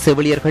மருத்துவர்கள்,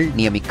 செவிலியர்கள்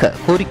நியமிக்க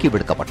கோரிக்கை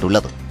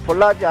விடுக்கப்பட்டுள்ளது.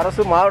 பொள்ளாச்சி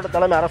அரசு மாவட்ட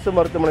தலைமை அரசு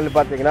மருத்துவமனையில்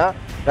பார்த்தீங்கன்னா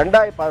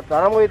 2000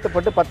 தரம்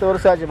உயர்த்தப்பட்டு 10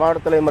 வருஷம் ஆச்சு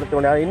மாவட்ட தலைமை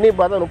மருத்துவமனை. இன்னும்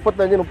பார்த்தா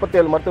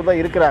 35-37 மருத்துவர்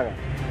தான் இருக்கிறாங்க.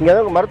 இங்கே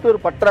வந்து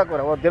மருத்துவர்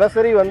பற்றாக்குறை. ஒரு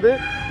தினசரி வந்து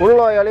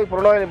உள்நோயாளி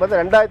புறநோயாளி பார்த்து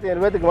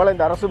 2500 பேருக்கு மேலே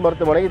இந்த அரசு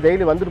மருத்துவமனைக்கு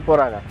டெய்லி வந்துட்டு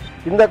போகிறாங்க.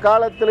 இந்த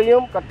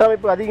காலத்திலையும்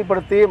கட்டமைப்பு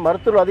அதிகப்படுத்தி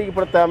மருத்துவர்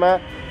அதிகப்படுத்தாமல்,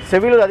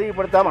 செவிலியர்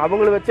அதிகப்படுத்தாமல்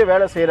அவங்கள வச்சு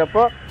வேலை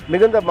செய்கிறப்போ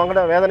மிகுந்த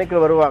மகன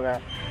வேதனைக்கு வருவாங்க.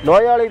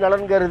 நோயாளி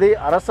நலன் கருதி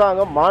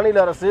அரசாங்கம்,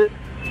 மாநில அரசு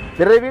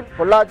விரைவில்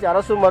பொள்ளாச்சி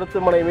அரசு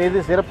மருத்துவமனை மீது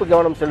சிறப்பு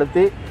கவனம்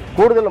செலுத்தி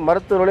கூடுதல்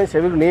மருத்துவர்களையும்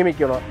செவிலியர்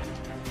நியமிக்கணும்.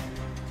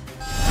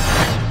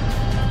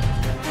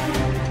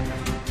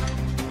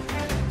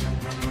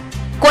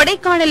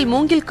 கொடைக்கானல்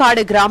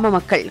மூங்கில்காடு கிராம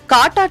மக்கள்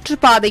காட்டாற்று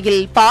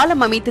பாதையில்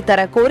பாலம் அமைத்து தர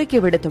கோரிக்கை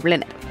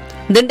விடுத்துள்ளனர்.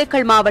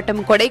 திண்டுக்கல்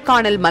மாவட்டம்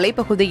கொடைக்கானல்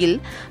மலைப்பகுதியில்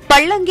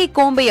பள்ளங்கி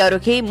கோம்பை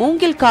அருகே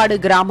மூங்கில்காடு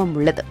கிராமம்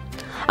உள்ளது.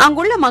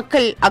 அங்குள்ள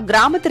மக்கள்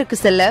அக்கிராமத்திற்கு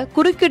செல்ல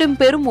குறுக்கிடும்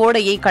பெரும்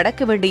ஓடையை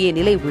கடக்க வேண்டிய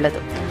நிலை உள்ளது.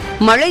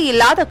 மழை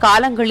இல்லாத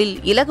காலங்களில்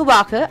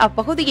இலகுவாக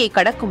அப்பகுதியை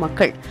கடக்கும்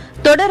மக்கள்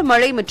தொடர்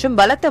மழை மற்றும்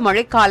பலத்த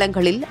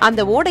மழைக்காலங்களில்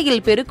அந்த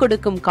ஓடையில்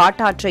பெருக்கெடுக்கும்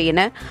காட்டாற்றை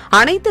என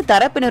அனைத்து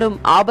தரப்பினரும்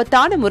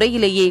ஆபத்தான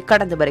முறையிலேயே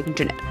கடந்து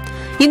வருகின்றனர்.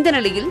 இந்த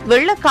நிலையில்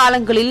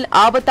வெள்ளக்காலங்களில்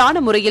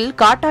ஆபத்தான முறையில்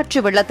காட்டாற்று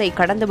வெள்ளத்தை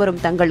கடந்து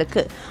வரும்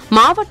தங்களுக்கு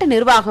மாவட்ட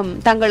நிர்வாகம்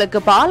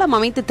தங்களுக்கு பாலம்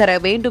அமைத்து தர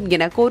வேண்டும்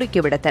என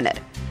கோரிக்கை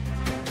விடுத்தனர்.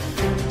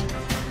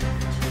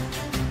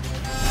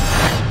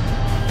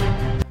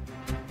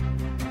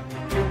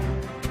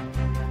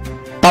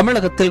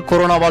 தமிழகத்தில்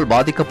கொரோனாவால்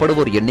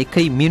பாதிக்கப்படுவோர்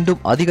எண்ணிக்கை மீண்டும்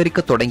அதிகரிக்க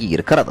தொடங்கி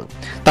இருக்கிறது.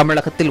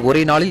 தமிழகத்தில்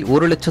ஒரே நாளில்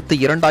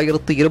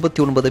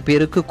 1,02,029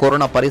 பேருக்கு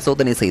கொரோனா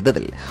பரிசோதனை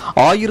செய்ததில்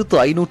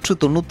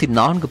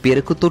 1,594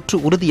 பேருக்கு தொற்று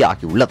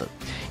உறுதியாகியுள்ளது.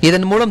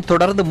 இதன் மூலம்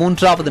தொடர்ந்து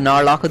 3வது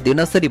நாளாக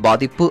தினசரி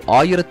பாதிப்பு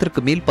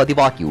 1000ற்கு மேல்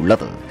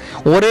பதிவாகியுள்ளது.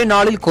 ஒரே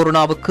நாளில்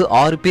கொரோனாவுக்கு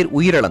 6 பேர்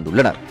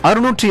உயிரிழந்துள்ளனர்.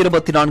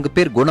 624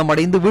 பேர்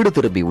குணமடைந்து வீடு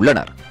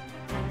திரும்பியுள்ளனர்.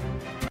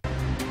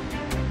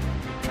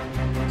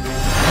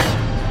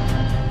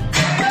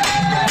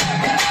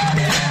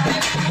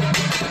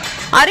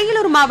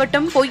 அரியலூர்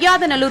மாவட்டம்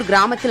பொய்யாதநல்லூர்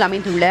கிராமத்தில்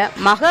அமைந்துள்ள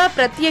மகா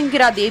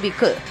பிரத்யங்கிரா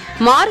தேவிக்கு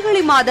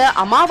மார்கழி மாத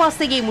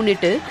அமாவாசையை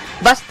முன்னிட்டு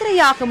வஸ்திர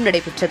யாகம்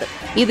நடைபெற்றது.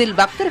 இதில்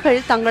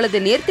பக்தர்கள் தங்களது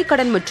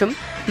நேர்த்திக்கடன் மற்றும்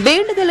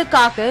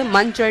வேண்டுதலுக்காக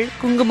மஞ்சள்,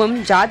 குங்குமம்,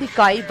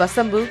 ஜாதிக்காய்,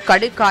 வசம்பு,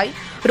 கடுக்காய்,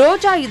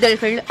 ரோஜா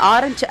இதழ்கள்,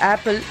 ஆரஞ்சு,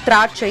 ஆப்பிள்,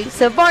 திராட்சை,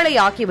 செவ்வாழை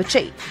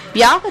ஆகியவற்றை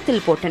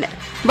யாகத்தில் போட்டனர்.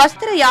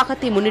 வஸ்திர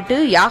யாகத்தை முன்னிட்டு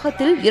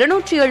யாகத்தில்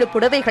 207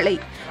 புடவைகளை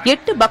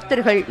 8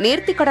 பக்தர்கள்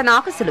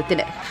நேர்த்திக்கடனாக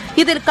செலுத்தினர்.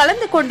 இதில்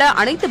கலந்து கொண்ட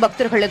அனைத்து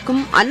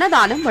பக்தர்களுக்கும்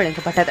அன்னதானம்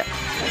வழங்கப்பட்டது.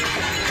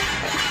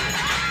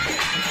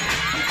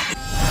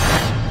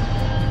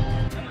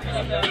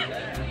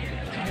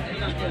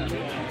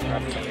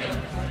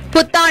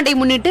 புத்தாண்டை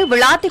முன்னிட்டு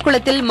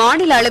விளாத்திக்குளத்தில்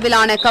மாநில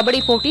அளவிலான கபடி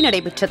போட்டி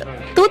நடைபெற்றது.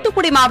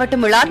 தூத்துக்குடி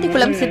மாவட்டம்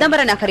விளாத்திக்குளம்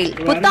சிதம்பர நகரில்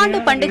புத்தாண்டு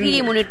பண்டிகையை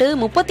முன்னிட்டு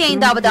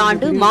 35வது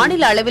ஆண்டு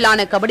மாநில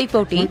அளவிலான கபடி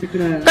போட்டி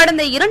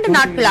கடந்த 2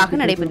 நாட்களாக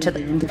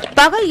நடைபெற்றது.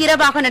 பகல்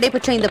இரவாக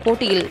நடைபெற்ற இந்த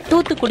போட்டியில்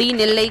தூத்துக்குடி,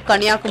 நெல்லை,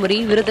 கன்னியாகுமரி,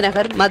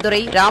 விருதுநகர்,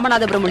 மதுரை,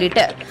 ராமநாதபுரம்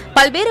உள்ளிட்ட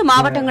பல்வேறு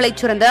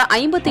மாவட்டங்களைச் சேர்ந்த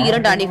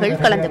 52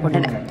 அணிகள் கலந்து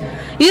கொண்டன.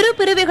 இரு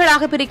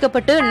பிரிவுகளாக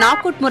பிரிக்கப்பட்டு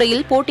நாக் அவுட்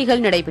முறையில்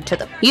போட்டிகள்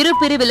நடைபெற்றது. இரு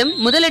பிரிவிலும்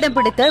முதலிடம்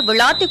பிடித்த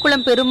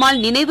விளாத்திக்குளம் பெருமாள்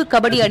நினைவு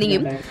கபடி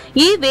அணியும்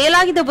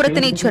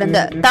வேலாயுதபுரத்தினைச்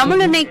சேர்ந்த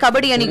தமிழெண்ணெய்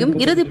கபடி அணியும்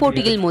இறுதிப்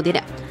போட்டியில் மோதின.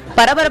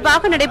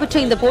 பரபரப்பாக நடைபெற்ற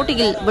இந்த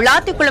போட்டியில்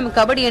விளாத்திக்குளம்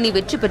கபடி அணி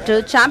வெற்றி பெற்று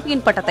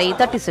சாம்பியன் பட்டத்தை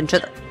தட்டி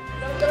சென்றது.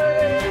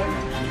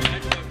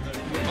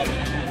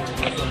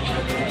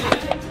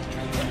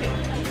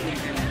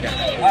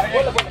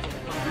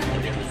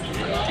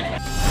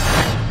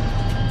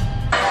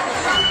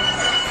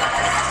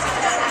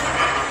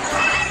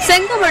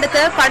 செங்கம் அடுத்த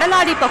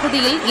கடலாடி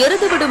பகுதியில்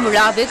எருதுவிடும்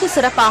விழா வெகு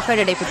சிறப்பாக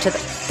நடைபெற்றது.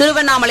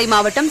 திருவண்ணாமலை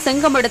மாவட்டம்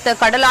செங்கம் அடுத்த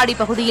கடலாடி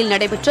பகுதியில்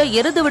நடைபெற்ற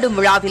எருதுவிடும்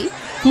விழாவில்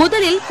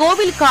முதலில்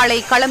கோவில் காளை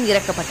களம்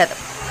இறக்கப்பட்டது.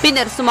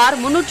 பின்னர் சுமார்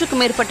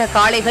 300க்கும் மேற்பட்ட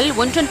காளைகள்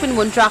ஒன்றன் பின்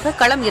ஒன்றாக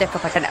களம்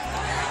இறக்கப்பட்டன.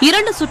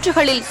 2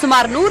 சுற்றுகளில்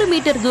சுமார் 100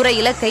 மீட்டர் தூர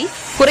இலக்கை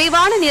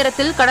குறைவான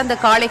நேரத்தில் கடந்த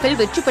காளைகள்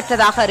வெற்றி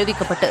பெற்றதாக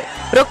அறிவிக்கப்பட்டு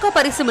ரொக்க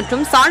பரிசு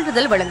மற்றும்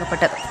சான்றிதழ்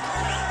வழங்கப்பட்டது.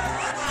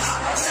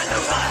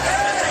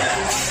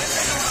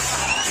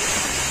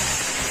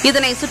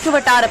 இதனை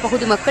சுற்றுவட்டார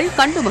பகுதி மக்கள்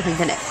கண்டு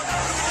மகிழ்ந்தனர்.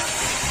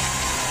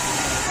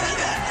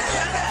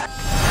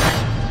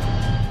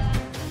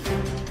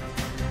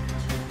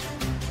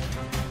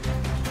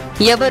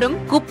 எவரும்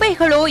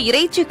குப்பைகளோ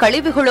இறைச்சி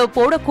கழிவுகளோ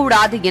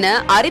போடக்கூடாது என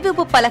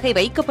அறிவிப்பு பலகை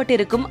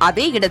வைக்கப்பட்டிருக்கும்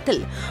அதே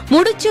இடத்தில்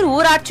முடிச்சூர்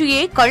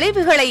ஊராட்சியே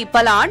கழிவுகளை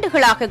பல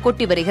ஆண்டுகளாக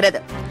கொட்டி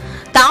வருகிறது.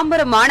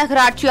 தாம்பரம்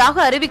மாநகராட்சியாக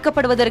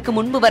அறிவிக்கப்படுவதற்கு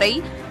முன்பு வரை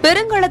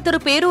பெருங்களத்தூர்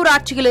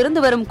பேரூராட்சியில்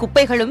இருந்து வரும்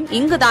குப்பைகளும்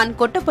இங்குதான்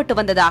கொட்டப்பட்டு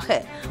வந்ததாக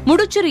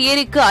முடிச்சூர்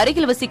ஏரிக்கு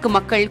அருகில் வசிக்கும்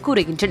மக்கள்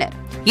கூறுகின்றனர்.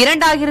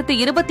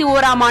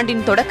 2021ஆம்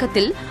ஆண்டின்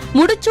தொடக்கத்தில்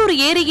முடிச்சூர்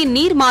ஏரியின்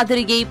நீர்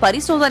மாதிரியை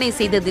பரிசோதனை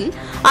செய்ததில்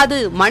அது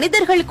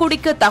மனிதர்கள்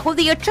குடிக்க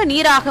தகுதியற்ற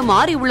நீராக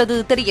மாறியுள்ளது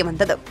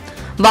தெரியவந்தது.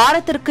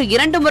 வாரத்திற்கு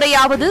 2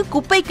 முறையாவது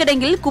குப்பை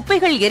கிடங்கில்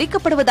குப்பைகள்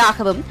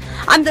எரிக்கப்படுவதாகவும்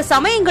அந்த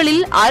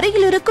சமயங்களில்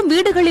அருகில் இருக்கும்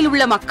வீடுகளில்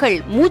உள்ள மக்கள்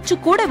மூச்சு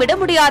கூட விட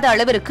முடியாத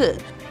அளவிற்கு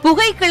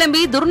புகை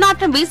கிளம்பி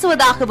துர்நாற்றம்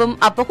வீசுவதாகவும்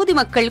அப்பகுதி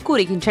மக்கள்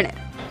கூறுகின்றனர்.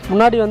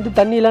 முன்னாடி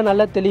தண்ணியெல்லாம்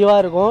நல்லா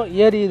தெளிவாக இருக்கும்.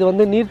 ஏரி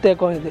இது நீர்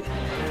தேக்கம். இது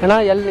ஏன்னா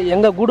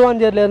எங்கள்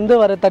கூடுவாஞ்சேரியிலேருந்து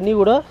வர தண்ணி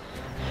கூட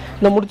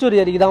இந்த முடிச்சூர்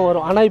ஏரிக்கு தான்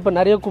வரும். ஆனால் இப்போ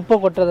நிறைய குப்பை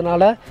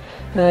கொட்டுறதுனால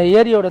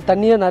ஏரியோட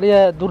தண்ணியை நிறைய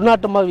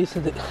துர்நாற்றமாக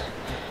வீசுது.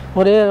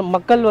 ஒரே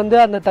மக்கள்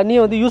அந்த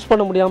தண்ணியை யூஸ்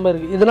பண்ண முடியாமல்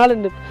இருக்குது. இதனால்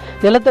இந்த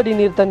நிலத்தடி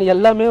நீர் தண்ணி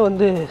எல்லாமே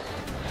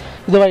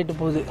இதுவாகிட்டு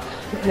போகுது.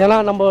 ஏன்னா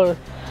நம்ம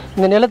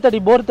இந்த நிலத்தடி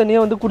போர்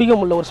தண்ணியை குடிக்க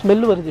முடியல, ஒரு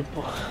ஸ்மெல் வருது.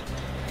 இப்போ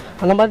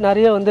அந்த மாதிரி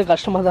நிறைய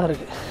கஷ்டமாக தான்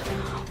இருக்குது.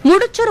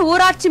 முடிச்சூர்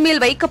ஊராட்சி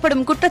மேல்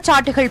வைக்கப்படும்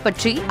குற்றச்சாட்டுகள்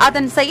பற்றி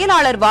அதன்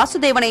செயலாளர்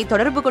வாசுதேவனை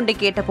தொடர்பு கொண்டு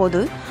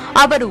கேட்டபோது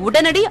அவர்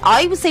உடனடி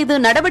ஆய்வு செய்து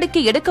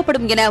நடவடிக்கை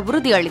எடுக்கப்படும் என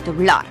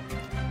உறுதியளித்துள்ளார்.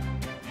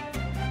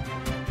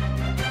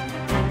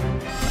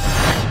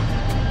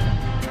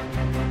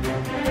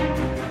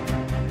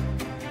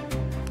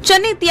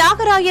 சென்னை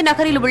தியாகராய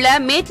நகரில் உள்ள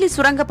மேட்லி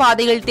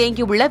சுரங்கப்பாதையில்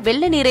தேங்கியுள்ள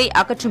வெள்ள நீரை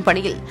அகற்றும்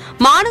பணியில்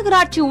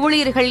மாநகராட்சி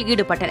ஊழியர்கள்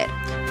ஈடுபட்டனர்.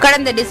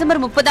 கடந்த டிசம்பர்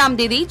 30ஆம்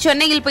தேதி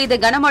சென்னையில் பெய்த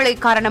கனமழை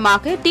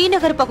காரணமாக டி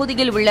நகர்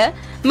பகுதியில் உள்ள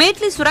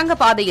மேட்லி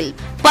சுரங்கப்பாதையில்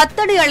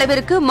 10 அடி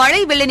அளவிற்கு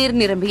மழை வெள்ள நீர்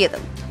நிரம்பியது.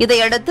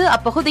 இதையடுத்து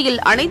அப்பகுதியில்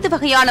அனைத்து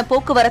வகையான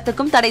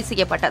போக்குவரத்துக்கும் தடை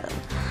செய்யப்பட்டது.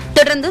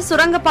 தொடர்ந்து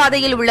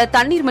சுரங்கப்பாதையில் உள்ள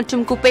தண்ணீர்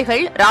மற்றும்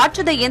குப்பைகள்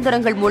ராட்சத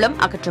இயந்திரங்கள் மூலம்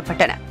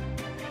அகற்றப்பட்டன.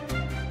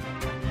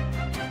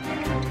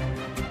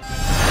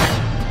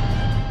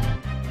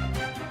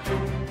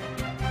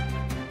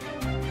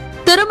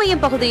 திருமயம்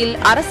பகுதியில்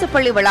அரசு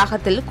பள்ளி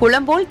வளாகத்தில்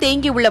குளம்போல்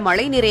தேங்கியுள்ள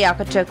மழைநீரை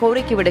அகற்ற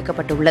கோரிக்கை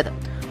விடுக்கப்பட்டுள்ளது.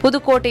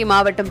 புதுக்கோட்டை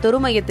மாவட்டம்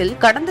திருமயத்தில்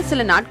கடந்த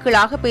சில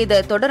நாட்களாக பெய்த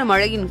தொடர்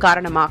மழையின்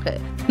காரணமாக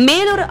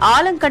மேலூர்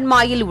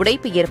ஆலங்கண்மாயில்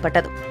உடைப்பு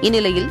ஏற்பட்டது.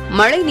 இந்நிலையில்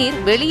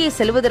மழைநீர் வெளியே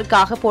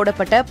செல்வதற்காக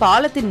போடப்பட்ட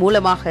பாலத்தின்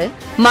மூலமாக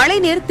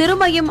மழைநீர்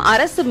திருமயம்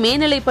அரசு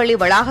மேல்நிலைப்பள்ளி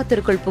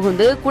வளாகத்திற்குள்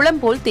புகுந்து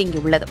குளம்போல்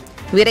தேங்கியுள்ளது.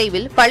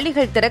 விரைவில்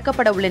பள்ளிகள்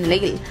திறக்கப்பட உள்ள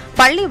நிலையில்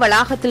பள்ளி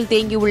வளாகத்தில்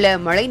தேங்கியுள்ள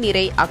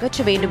மழைநீரை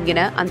அகற்ற வேண்டும்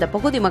என அந்த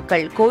பகுதி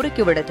மக்கள்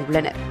கோரிக்கை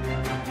விடுத்துள்ளனர்.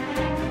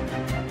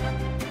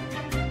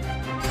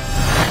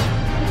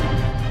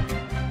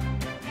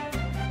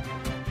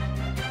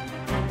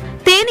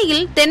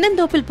 தேனியில்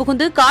தென்னந்தோப்பில்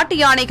புகுந்து காட்டு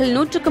யானைகள்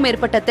 100க்கும்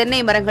மேற்பட்ட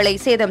தென்னை மரங்களை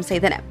சேதம்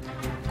செய்தன.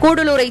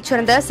 கூடலூரைச்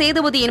சேர்ந்த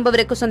சேதுபதி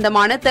என்பவருக்கு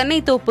சொந்தமான தென்னை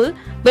தோப்பு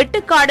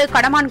வெட்டுக்காடு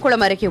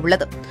கடமான்குளம் அருகே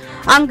உள்ளது.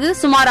 அங்கு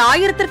சுமார்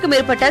 1000க்கும்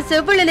மேற்பட்ட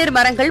செவ்விளநீர்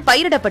மரங்கள்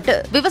பயிரிடப்பட்டு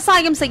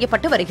விவசாயம்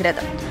செய்யப்பட்டு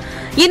வருகிறது.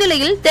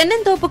 இந்நிலையில்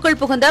தென்னந்தோப்புக்குள்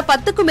புகுந்த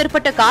 10க்கும்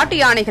மேற்பட்ட காட்டு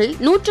யானைகள்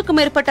 100க்கும்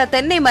மேற்பட்ட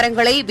தென்னை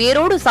மரங்களை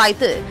வேரோடு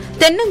சாய்த்து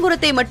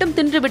தென்னங்குருத்தை மட்டும்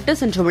தின்றுவிட்டு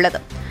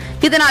சென்றுள்ளது.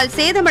 இதனால்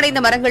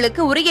சேதமடைந்த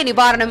மரங்களுக்கு உரிய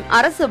நிவாரணம்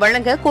அரசு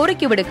வழங்க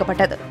கோரிக்கை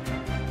விடுக்கப்பட்டது.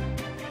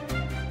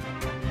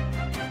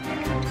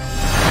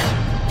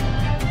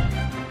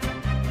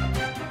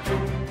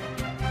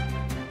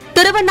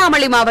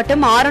 திருவண்ணாமலை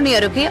மாவட்டம் ஆரணி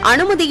அருகே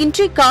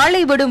அனுமதியின்றி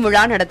காளை விடும்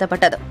விழா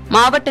நடத்தப்பட்டது.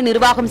 மாவட்ட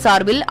நிர்வாகம்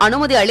சார்பில்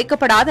அனுமதி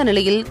அளிக்கப்படாத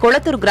நிலையில்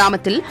கொளத்தூர்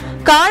கிராமத்தில்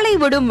காளை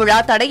விடும் விழா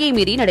தடையை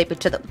மீறி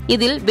நடைபெற்றது.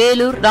 இதில்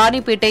வேலூர்,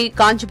 ராணிப்பேட்டை,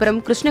 காஞ்சிபுரம்,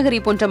 கிருஷ்ணகிரி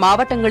போன்ற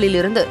மாவட்டங்களில்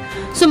இருந்து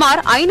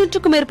சுமார்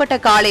 500க்கும் மேற்பட்ட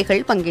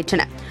காளைகள்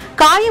பங்கேற்றன.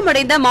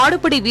 காயமடைந்த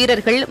மாடுபிடி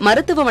வீரர்கள்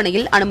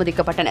மருத்துவமனையில்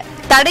அனுமதிக்கப்பட்டனர்.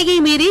 தடையை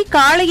மீறி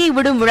காளையை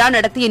விடும் விழா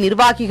நடத்திய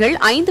நிர்வாகிகள்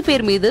 5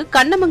 பேர் மீது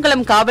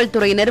கண்ணமங்கலம்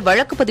காவல்துறையினர்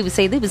வழக்கு பதிவு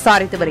செய்து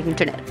விசாரித்து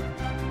வருகின்றனர்.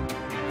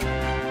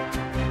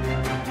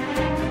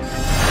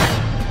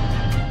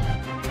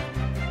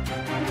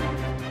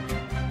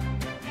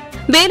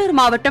 வேலூர்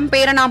மாவட்டம்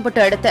பேரணாம்பட்டு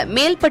அடுத்த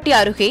மேல்பட்டி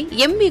அருகே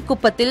எம்பி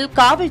குப்பத்தில்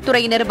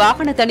காவல்துறையினர்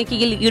வாகன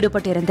தணிக்கையில்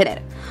ஈடுபட்டிருந்தனர்.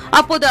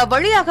 அப்போது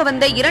அவ்வழியாக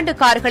வந்த 2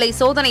 கார்களை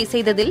சோதனை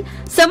செய்ததில்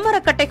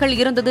செம்மரக்கட்டைகள்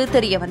இருந்தது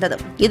தெரியவந்தது.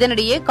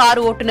 இதனிடையே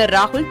கார் ஓட்டுநர்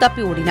ராகுல்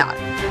தப்பி ஓடினார்.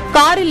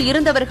 காரில்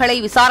இருந்தவர்களை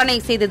விசாரணை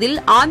செய்ததில்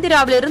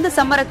ஆந்திராவிலிருந்து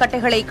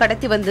செம்மரக்கட்டைகளை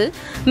கடத்தி வந்து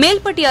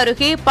மேல்பட்டி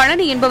அருகே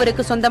பழனி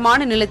என்பவருக்கு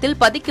சொந்தமான நிலத்தில்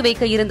பதுக்கி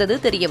வைக்க இருந்தது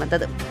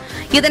தெரியவந்தது.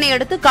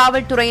 இதனையடுத்து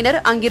காவல்துறையினர்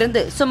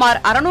அங்கிருந்து சுமார்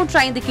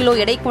 605 கிலோ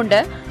எடை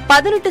கொண்ட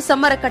 18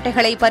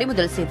 செம்மரக்கட்டைகளை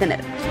பறிமுதல்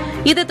செய்தனர்.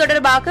 இது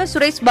தொடர்பாக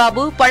சுரேஷ்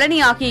பாபு, பழனி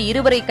ஆகிய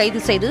இருவரை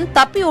கைது செய்து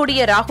தப்பி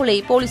ஓடிய ராகுலை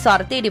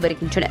போலீசார் தேடி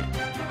வருகின்றனர்.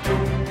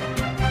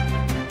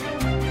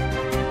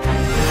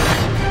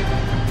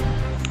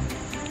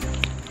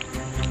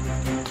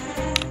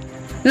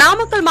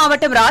 நாமக்கல்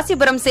மாவட்டம்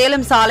ராசிபுரம்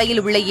சேலம்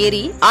சாலையில் உள்ள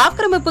ஏரி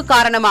ஆக்கிரமிப்பு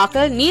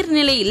காரணமாக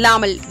நீர்நிலை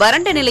இல்லாமல்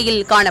வறண்ட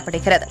நிலையில்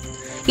காணப்படுகிறது.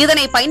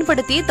 இதனை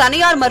பயன்படுத்தி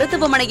தனியார்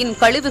மருத்துவமனையின்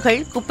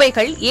கழிவுகள்,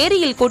 குப்பைகள்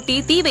ஏரியில் கொட்டி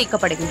தீ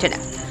வைக்கப்படுகின்றன.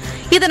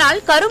 இதனால்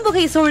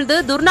கரும்புகை சூழ்ந்து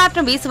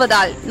துர்நாற்றம்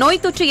வீசுவதால்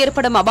நோய் தொற்று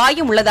ஏற்படும்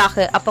அபாயம்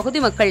உள்ளதாக அப்பகுதி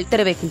மக்கள்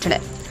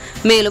தெரிவிக்கின்றனர்.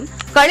 மேலும்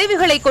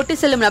கழிவுகளை கொட்டி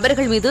செல்லும்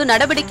நபர்கள் மீது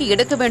நடவடிக்கை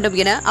எடுக்க வேண்டும்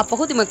என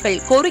அப்பகுதி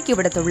மக்கள் கோரிக்கை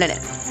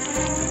விடுத்துள்ளனர்.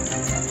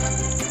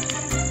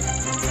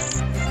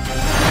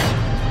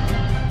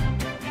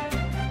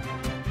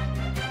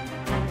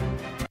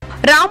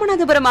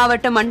 ராமநாதபுரம்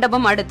மாவட்டம்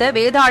மண்டபம் அடுத்த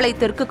வேதாளை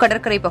தெற்கு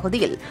கடற்கரை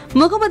பகுதியில்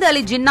முகமது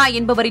அலி ஜின்னா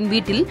என்பவரின்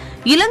வீட்டில்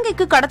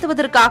இலங்கைக்கு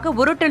கடத்துவதற்காக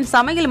 1 டன்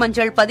சமையல்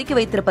மஞ்சள் பதுக்கி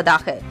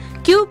வைத்திருப்பதாக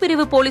கியூ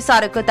பிரிவு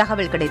போலீசாருக்கு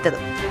தகவல் கிடைத்தது.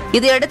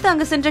 இதையடுத்து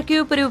அங்கு சென்ற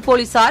கியூ பிரிவு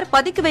போலீசார்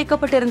பதுக்கி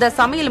வைக்கப்பட்டிருந்த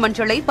சமையல்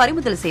மஞ்சளை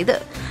பறிமுதல் செய்து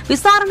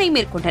விசாரணை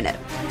மேற்கொண்டனர்.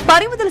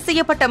 பறிமுதல்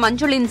செய்யப்பட்ட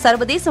மஞ்சளின்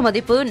சர்வதேச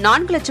மதிப்பு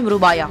 4 லட்சம்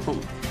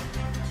ரூபாயாகும்.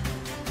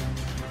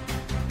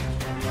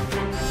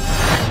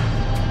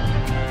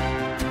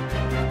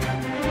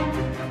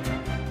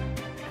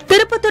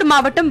 திருப்பத்தூர்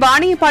மாவட்டம்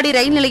வாணியப்பாடி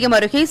ரயில் நிலையம்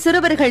அருகே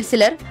சிறுவர்கள்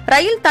சிலர்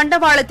ரயில்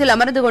தண்டவாளத்தில்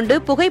அமர்ந்து கொண்டு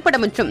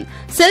புகைப்படம் மற்றும்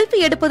செல்பி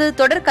எடுப்பது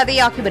தொடர்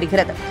கதையாகி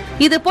வருகிறது.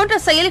 இதுபோன்ற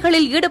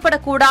செயல்களில்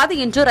ஈடுபடக்கூடாது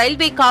என்று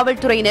ரயில்வே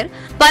காவல்துறையினர்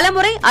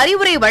பலமுறை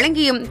அறிவுரை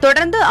வழங்கியும்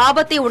தொடர்ந்து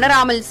ஆபத்தை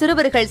உணராமல்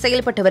சிறுவர்கள்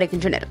செயல்பட்டு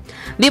வருகின்றனர்.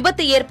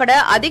 விபத்து ஏற்பட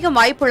அதிகம்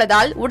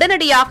வாய்ப்புள்ளதால்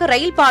உடனடியாக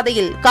ரயில்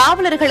பாதையில்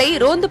காவலர்களை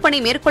ரோந்து பணி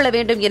மேற்கொள்ள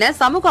வேண்டும் என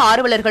சமூக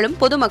ஆர்வலர்களும்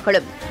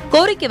பொதுமக்களும்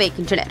கோரிக்கை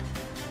வைக்கின்றனர்.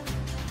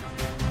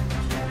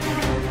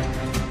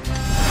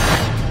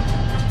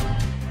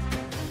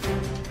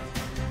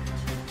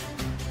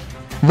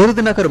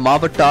 விருதுநகர்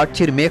மாவட்ட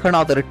ஆட்சியர்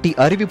மேகநாத ரெட்டி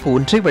அறிவிப்பு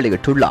ஒன்றை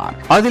வெளியிட்டுள்ளார்.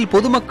 அதில்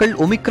பொதுமக்கள்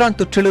ஒமிக்ரான்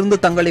தொற்றிலிருந்து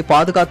தங்களை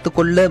பாதுகாத்துக்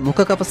கொள்ள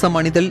முகக்கவசம்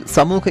அணிதல்,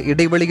 சமூக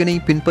இடைவெளியினை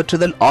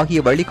பின்பற்றுதல்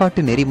ஆகிய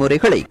வழிகாட்டு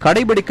நெறிமுறைகளை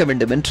கடைபிடிக்க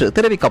வேண்டும் என்று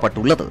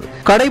தெரிவிக்கப்பட்டுள்ளது.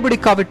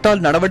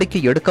 கடைபிடிக்காவிட்டால்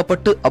நடவடிக்கை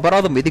எடுக்கப்பட்டு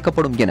அபராதம்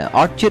விதிக்கப்படும் என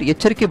ஆட்சியர்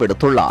எச்சரிக்கை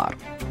விடுத்துள்ளார்.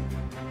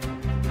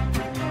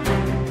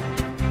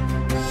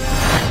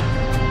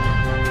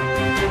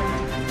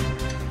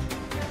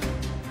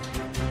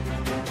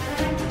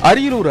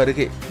 அரியலூர்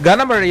அருகே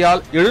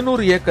கனமழையால்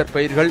 700 ஏக்கர்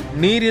பயிர்கள்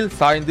நீரில்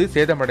சாய்ந்து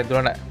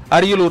சேதமடைந்துள்ளன.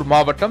 அரியலூர்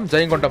மாவட்டம்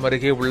ஜெயங்கொண்டம்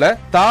அருகே உள்ள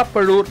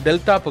தாப்பழூர்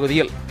டெல்டா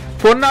பகுதியில்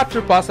பொன்னாற்று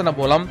பாசனம்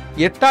மூலம்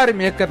 8000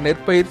 ஏக்கர்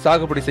நெற்பயிர்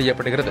சாகுபடி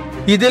செய்யப்படுகிறது.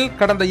 இதில்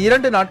கடந்த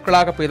 2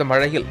 நாட்களாக பெய்த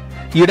மழையில்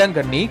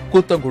இடங்கண்ணி,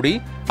 கூத்தங்குடி,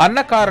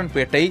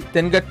 அன்னக்காரன்பேட்டை,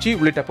 தென்கட்சி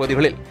உள்ளிட்ட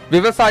பகுதிகளில்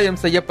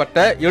விவசாயம்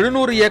செய்யப்பட்ட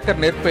 700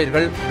 ஏக்கர்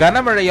நெற்பயிர்கள்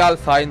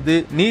கனமழையால் சாய்ந்து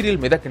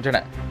நீரில்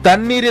மிதக்கின்றன.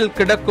 தண்ணீரில்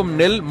கிடக்கும்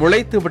நெல்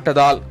முளைத்து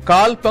விட்டதால்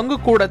கால் பங்கு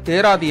கூட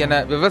தேராது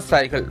என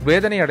விவசாயிகள்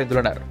வேதனை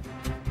அடைந்துள்ளனர்.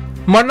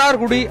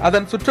 மன்னார்குடி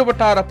அதன்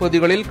சுற்றுவட்டார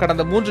பகுதிகளில்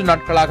கடந்த 3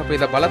 நாட்களாக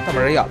பெய்த பலத்த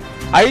மழையால்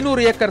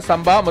 500 ஏக்கர்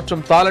சம்பா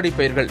மற்றும் தாளடி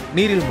பயிர்கள்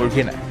நீரில்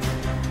மூழ்கின.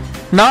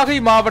 நாகை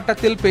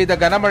மாவட்டத்தில் பெய்த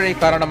கனமழை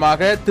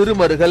காரணமாக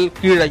திருமருகல்,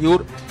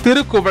 கீழையூர்,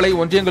 திருக்குவளை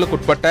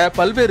ஒன்றியங்களுக்குட்பட்ட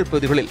பல்வேறு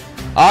பகுதிகளில்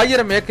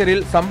 1000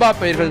 ஏக்கரில் சம்பா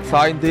பயிர்கள்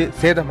சாய்ந்து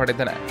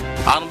சேதமடைந்தன.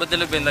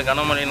 ஆரம்பத்தில் இப்போ இந்த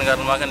கனமழையின்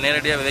காரணமாக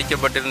நேரடியாக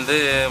விதைக்கப்பட்டிருந்து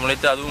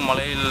முளைத்து அதுவும்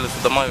மழையில்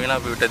சுத்தமாக வீணாக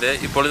போய்விட்டது.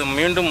 இப்பொழுது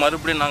மீண்டும்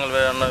மறுபடியும்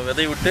நாங்கள்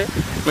விதை விட்டு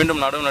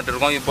மீண்டும் நடவு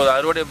நட்டிருக்கோம். இப்போது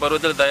அறுவடை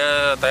பருவத்தில்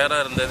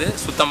தயாராக இருந்தது.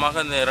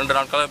 சுத்தமாக இந்த 2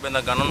 நாட்களாக இப்போ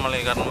இந்த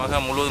கனமழை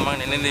காரணமாக முழுவதுமாக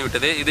நினைந்து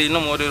விட்டது. இது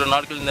இன்னும் ஓரிரு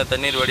நாட்கள் இந்த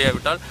தண்ணீர்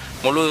வெளியாகிவிட்டால்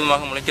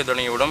முழுவதுமாக முளைக்க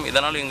தொடங்கிவிடும்.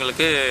 இதனால்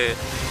எங்களுக்கு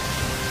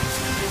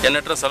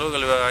எண்ணற்ற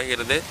செலவுகள்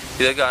ஆகிறது.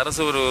 இதற்கு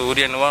அரசு ஒரு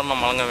உரிய நிவாரணம்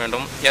வழங்க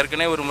வேண்டும்.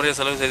 ஏற்கனவே ஒரு முறையை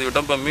செலவு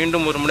செய்துவிட்டோம். இப்போ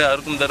மீண்டும் ஒரு முறை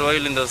அறுக்கும்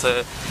தருவாயில் இந்த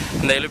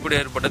இழப்பீடு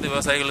ஏற்பட்டது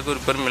விவசாயிகளுக்கு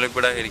ஒரு பெரும்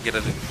இழப்பீடாக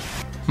இருக்கிறது.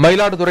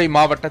 மயிலாடுதுறை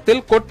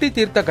மாவட்டத்தில் கொட்டி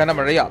தீர்த்த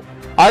கனமழையால்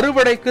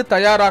அறுவடைக்கு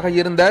தயாராக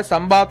இருந்த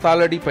சம்பா,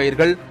 தாளடி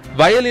பயிர்கள்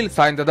வயலில்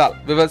சாய்ந்ததால்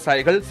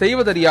விவசாயிகள்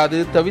செய்வதறியாது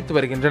தவித்து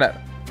வருகின்றனர்.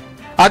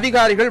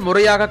 அதிகாரிகள்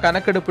முறையாக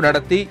கணக்கெடுப்பு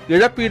நடத்தி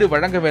இழப்பீடு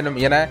வழங்க வேண்டும்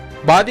என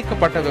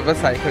பாதிக்கப்பட்ட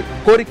விவசாயிகள்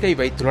கோரிக்கை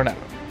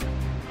வைத்துள்ளனர்.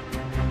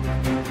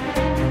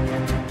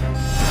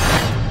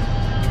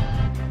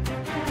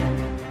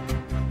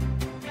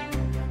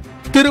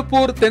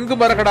 திருப்பூர்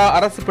தென்குமரகடா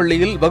அரசு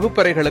பள்ளியில்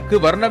வகுப்பறைகளுக்கு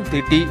வர்ணம்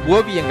தீட்டி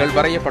ஓவியங்கள்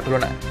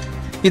வரையப்பட்டுள்ளன.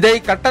 இதை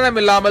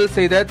கட்டணமில்லாமல்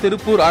செய்த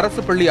திருப்பூர்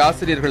அரசு பள்ளி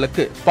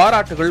ஆசிரியர்களுக்கு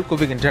பாராட்டுகள்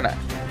குவிகின்றன.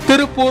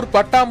 திருப்பூர்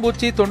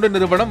பட்டாம்பூச்சி தொண்டு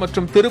நிறுவனம்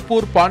மற்றும்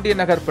திருப்பூர்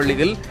பாண்டியநகர்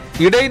பள்ளியில்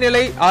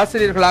இடைநிலை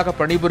ஆசிரியர்களாக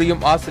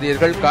பணிபுரியும்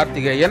ஆசிரியர்கள்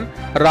கார்த்திகேயன்,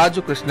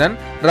 ராஜுகிருஷ்ணன்,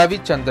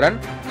 ரவிச்சந்திரன்,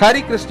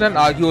 ஹரிகிருஷ்ணன்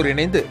ஆகியோர்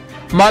இணைந்து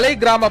மலை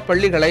கிராம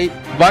பள்ளிகளை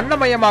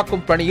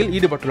வண்ணமயமாக்கும் பணியில்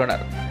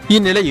ஈடுபட்டுள்ளனர்.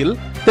 இந்நிலையில்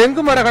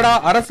தென்குமரகடா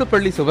அரசு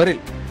பள்ளி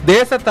சுவரில்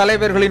தேச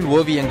தலைவர்களின்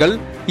ஓவியங்கள்,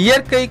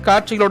 இயற்கை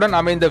காட்சிகளுடன்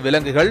அமைந்த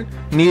விலங்குகள்,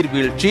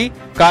 நீர்வீழ்ச்சி,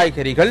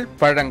 காய்கறிகள்,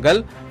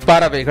 பழங்கள்,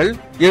 பறவைகள்,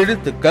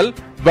 எழுத்துக்கள்,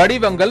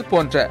 வடிவங்கள்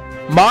போன்ற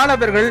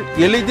மாணவர்கள்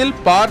எளிதில்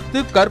பார்த்து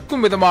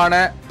கற்கும்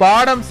விதமான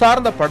பாடம்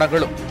சார்ந்த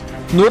படங்களும்,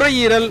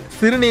 நுரையீரல்,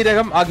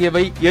 சிறுநீரகம்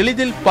ஆகியவை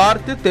எளிதில்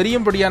பார்த்து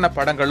தெரியும்படியான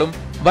படங்களும்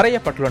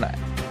வரையப்பட்டுள்ளன.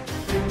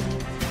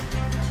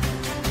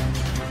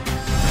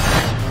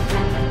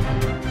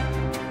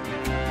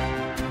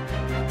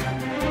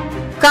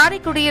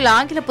 காரைக்குடியில்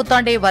ஆங்கில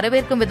புத்தாண்டை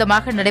வரவேற்கும்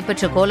விதமாக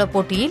நடைபெற்ற கோலப்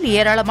போட்டியில்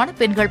ஏராளமான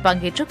பெண்கள்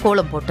பங்கேற்று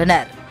கோலம்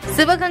போட்டனர்.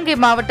 சிவகங்கை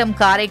மாவட்டம்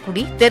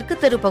காரைக்குடி தெற்கு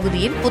தெரு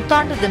பகுதியில்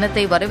புத்தாண்டு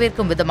தினத்தை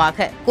வரவேற்கும்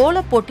விதமாக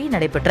கோலப் போட்டி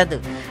நடைபெற்றது.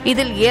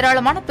 இதில்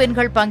ஏராளமான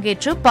பெண்கள்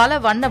பங்கேற்று பல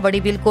வண்ண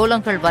வடிவில்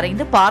கோலங்கள்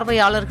வரைந்து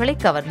பார்வையாளர்களை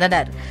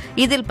கவர்ந்தனர்.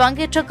 இதில்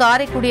பங்கேற்ற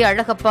காரைக்குடி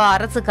அழகப்பா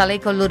அரசு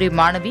கலைக்கல்லூரி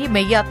மாணவி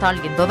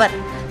மெய்யாத்தாள் என்பவர்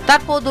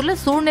தற்போதுள்ள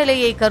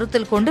சூழ்நிலையை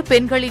கருத்தில் கொண்டு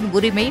பெண்களின்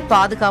உரிமை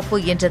பாதுகாப்பு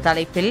என்ற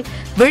தலைப்பில்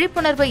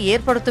விழிப்புணர்வை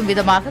ஏற்படுத்தும்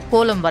விதமாக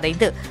கோலம்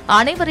வரைந்து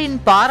அனைவரின்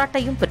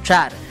பாராட்டையும்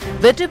பெற்றார்.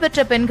 வெற்றி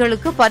பெற்ற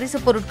பெண்களுக்கு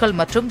பரிசுப் பொருட்கள்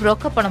மற்றும்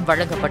ரொக்கப்பணம்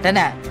வழங்கப்பட்டன.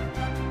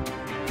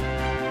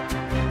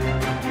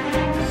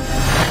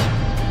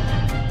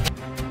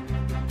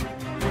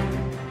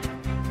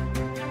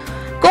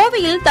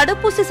 கோவையில்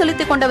தடுப்பூசி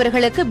செலுத்திக்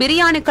கொண்டவர்களுக்கு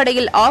பிரியாணி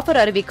கடையில்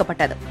ஆஃபர்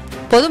அறிவிக்கப்பட்டது.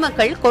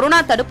 பொதுமக்கள் கொரோனா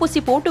தடுப்பூசி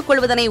போட்டுக்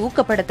கொள்வதனை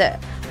ஊக்கப்படுத்த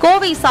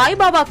கோவை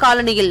சாய்பாபா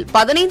காலனியில்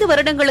 15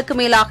 வருடங்களுக்கு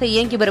மேலாக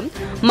இயங்கி வரும்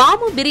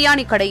மாமு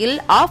பிரியாணி கடையில்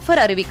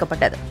ஆஃபர்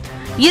அறிவிக்கப்பட்டது.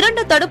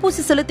 2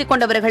 தடுப்பூசி செலுத்திக்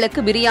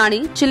கொண்டவர்களுக்கு பிரியாணி,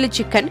 சில்லி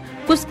சிக்கன்,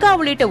 குஸ்கா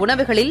உள்ளிட்ட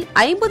உணவுகளில்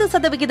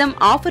 50%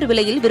 ஆஃபர்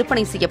விலையில்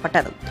விற்பனை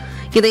செய்யப்பட்டது.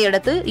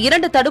 இதையடுத்து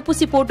 2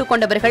 தடுப்பூசி போட்டுக்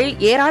கொண்டவர்கள்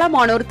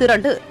ஏராளமானோர்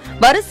திரண்டு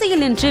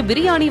வரிசையில் நின்று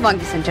பிரியாணி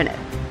வாங்கி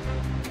சென்றனர்.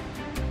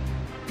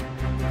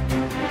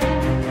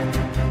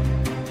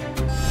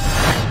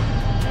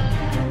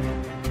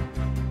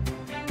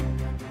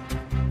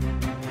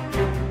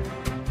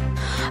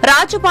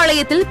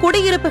 ராஜபாளையத்தில்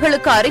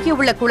குடியிருப்புகளுக்கு அருகே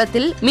உள்ள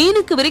குளத்தில்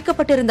மீனுக்கு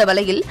விரிக்கப்பட்டிருந்த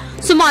வலையில்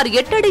சுமார்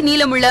 8 அடி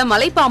நீளமுள்ள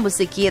மலைப்பாம்பு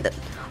சிக்கியது.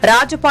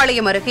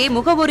 ராஜபாளையம் அருகே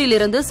முகவூரில்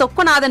இருந்து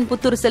சொக்கநாதன்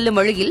புத்தூர் செல்லும்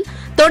வழியில்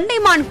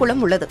தொண்டைமான்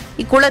குளம் உள்ளது.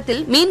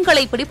 இக்குளத்தில்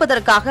மீன்களை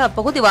பிடிப்பதற்காக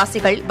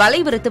அப்பகுதிவாசிகள் வலை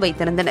விரித்து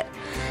வைத்திருந்தனர்.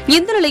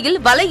 இந்த நிலையில்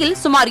வலையில்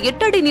சுமார்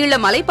 8 அடி நீள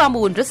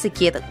மலைப்பாம்பு ஒன்று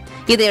சிக்கியது.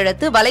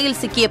 இதையடுத்து வலையில்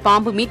சிக்கிய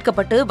பாம்பு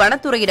மீட்கப்பட்டு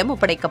வனத்துறையிடம்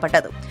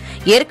ஒப்படைக்கப்பட்டது.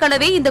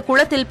 ஏற்கனவே இந்த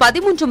குளத்தில்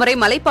 13 முறை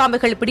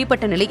மலைப்பாம்புகள்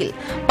பிடிபட்ட நிலையில்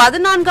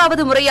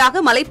 14வது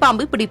முறையாக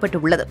மலைப்பாம்பு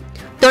பிடிபட்டுள்ளது.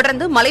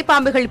 தொடர்ந்து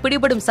மலைப்பாம்புகள்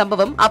பிடிபடும்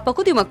சம்பவம்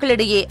அப்பகுதி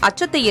மக்களிடையே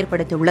அச்சத்தை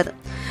ஏற்படுத்தியுள்ளது.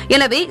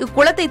 எனவே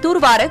இக்குளத்தை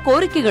தூர்வார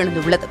கோரிக்கை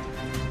எழுந்துள்ளது.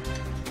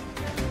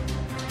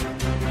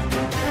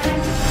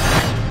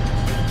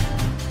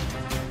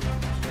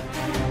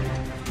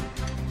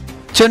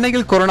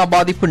 சென்னையில் கொரோனா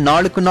பாதிப்பு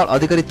நாளுக்கு நாள்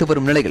அதிகரித்து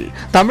வரும் நிலையில்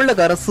தமிழக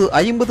அரசு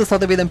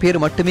 50% பேர்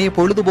மட்டுமே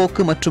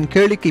பொழுதுபோக்கு மற்றும்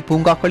கேளிக்கை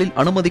பூங்காக்களில்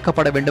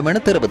அனுமதிக்கப்பட வேண்டும்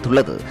என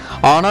தெரிவித்துள்ளது.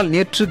 ஆனால்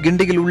நேற்று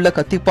கிண்டியில் உள்ள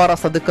கத்திப்பாரா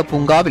சதுக்க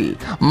பூங்காவில்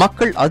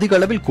மக்கள் அதிக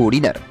அளவில்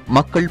கூடினர்.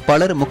 மக்கள்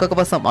பலர்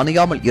முகக்கவசம்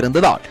அணியாமல்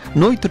இருந்ததால்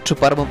நோய் தொற்று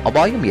பரவும்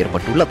அபாயம்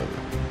ஏற்பட்டுள்ளது.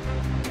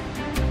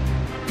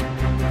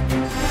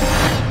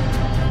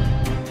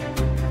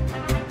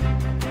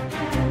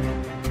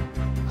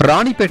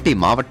 ராணிப்பேட்டை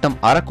மாவட்டம்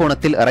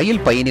அரக்கோணத்தில்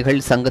ரயில் பயணிகள்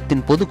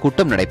சங்கத்தின்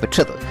பொதுக்கூட்டம்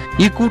நடைபெற்றது.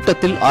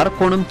 இக்கூட்டத்தில்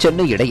அரக்கோணம்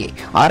சென்னை இடையே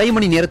அரை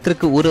மணி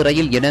நேரத்திற்கு ஒரு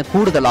ரயில் என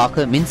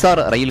கூடுதலாக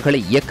மின்சார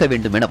ரயில்களை இயக்க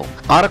வேண்டும் எனவும்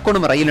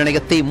அரக்கோணம் ரயில்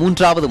நிலையத்தை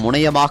 3வது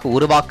முனையமாக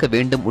உருவாக்க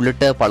வேண்டும்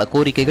உள்ளிட்ட பல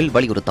கோரிக்கைகள்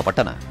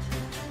வலியுறுத்தப்பட்டன.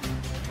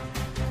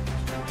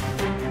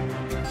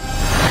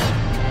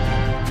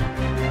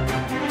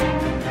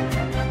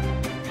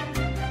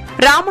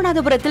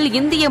 ராமநாதபுரத்தில்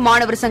இந்திய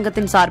மாணவர்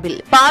சங்கத்தின் சார்பில்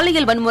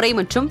பாலியல் வன்முறை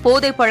மற்றும்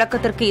போதை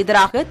பழக்கத்திற்கு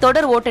எதிராக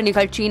தொடர் ஓட்ட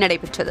நிகழ்ச்சி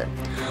நடைபெற்றது.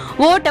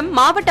 ஓட்டம்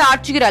மாவட்ட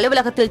ஆட்சியர்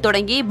அலுவலகத்தில்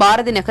தொடங்கி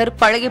பாரதி நகர்,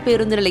 பழைய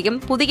பேருந்து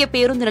நிலையம், புதிய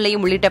பேருந்து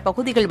நிலையம் உள்ளிட்ட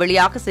பகுதிகள்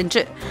வழியாக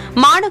சென்று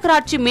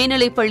மாநகராட்சி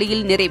மேல்நிலைப்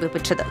பள்ளியில் நிறைவு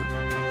பெற்றது.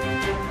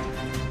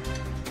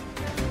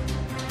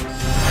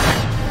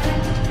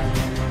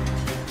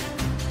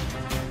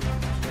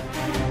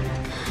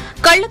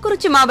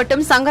 கள்ளக்குறிச்சி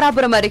மாவட்டம்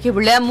சங்கராபுரம் அருகே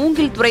உள்ள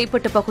மூங்கில்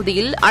துறைப்பட்டு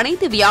பகுதியில்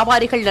அனைத்து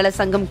வியாபாரிகள் நல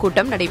சங்கம்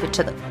கூட்டம்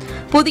நடைபெற்றது.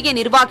 புதிய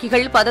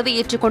நிர்வாகிகள்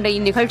பதவியேற்றுக் கொண்ட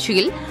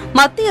இந்நிகழ்ச்சியில்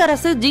மத்திய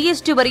அரசு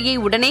ஜிஎஸ்டி வரியை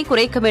உடனே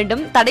குறைக்க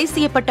வேண்டும், தடை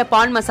செய்யப்பட்ட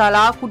பான்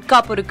மசாலா, குட்கா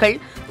பொருட்கள்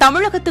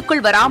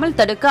தமிழகத்துக்குள் வராமல்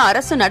தடுக்க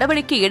அரசு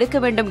நடவடிக்கை எடுக்க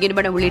வேண்டும்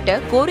என்பன உள்ளிட்ட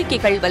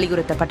கோரிக்கைகள்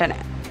வலியுறுத்தப்பட்டன.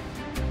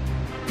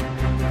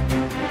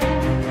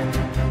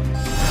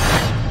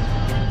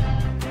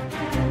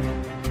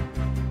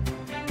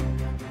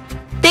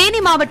 தேனி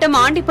மாவட்டம்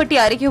ஆண்டிப்பட்டி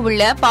அருகே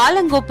உள்ள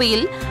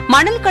பாலங்கோப்பையில்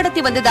மணல்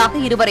கடத்தி வந்ததாக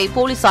இருவரை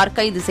போலீசார்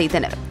கைது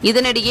செய்தனர்.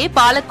 இதனிடையே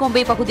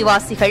பாலக்கோம்பை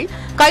பகுதிவாசிகள்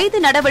கைது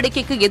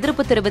நடவடிக்கைக்கு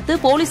எதிர்ப்பு தெரிவித்து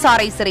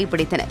போலீசாரை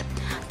சிறைப்பிடித்தனர்.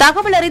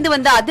 தகவல் அறிந்து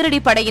வந்த அதிரடி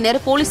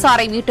படையினர்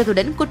போலீசாரை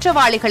மீட்டதுடன்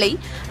குற்றவாளிகளை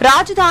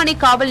ராஜதானி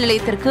காவல்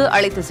நிலையத்திற்கு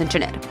அழைத்து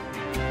சென்றனர்.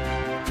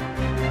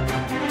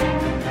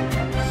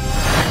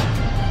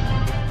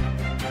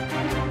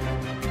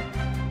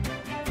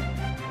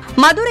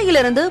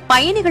 மதுரையிலிருந்து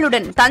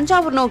பயணிகளுடன்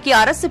தஞ்சாவூர் நோக்கி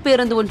அரசு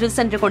பேருந்து ஒன்று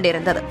சென்று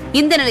கொண்டிருந்தது.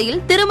 இந்த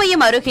நிலையில்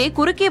திருமயம் அருகே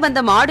குறுக்கே வந்த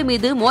மாடு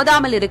மீது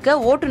மோதாமல் இருக்க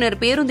ஓட்டுநர்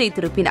பேருந்தை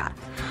திருப்பினார்.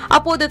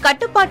 அப்போது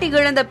கட்டுப்பாட்டை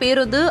இழந்த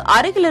பேருந்து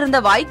அருகிலிருந்த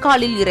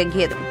வாய்க்காலில்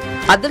இறங்கியது.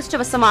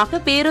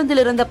 அதிர்ஷ்டவசமாக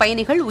பேருந்தில் இருந்த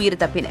பயணிகள்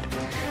உயிர் தப்பினர்.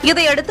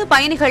 இதையடுத்து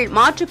பயணிகள்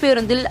மாற்றுப்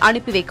பேருந்தில்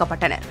அனுப்பி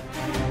வைக்கப்பட்டனர்.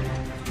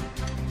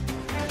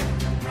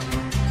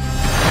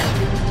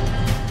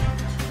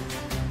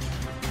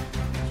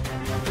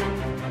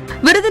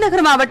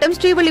 விருதுநகர் மாவட்டம்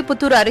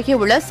ஸ்ரீவில்லிபுத்தூர் அருகே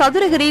உள்ள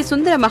சதுரகிரி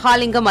சுந்தர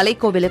மகாலிங்கம்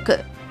மலைக்கோவிலுக்கு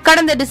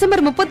கடந்த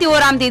டிசம்பர்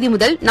 31ஆம் தேதி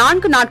முதல்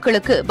 4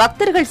 நாட்களுக்கு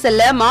பக்தர்கள்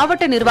செல்ல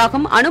மாவட்ட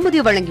நிர்வாகம்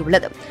அனுமதி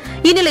வழங்கியுள்ளது.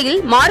 இந்நிலையில்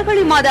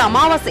மார்கழி மாத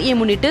அமாவாசையை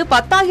முன்னிட்டு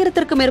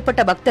 10,000த்திற்கும்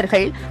மேற்பட்ட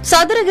பக்தர்கள்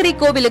சதுரகிரி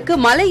கோவிலுக்கு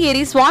மலை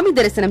ஏறி சுவாமி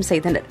தரிசனம்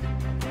செய்தனர்.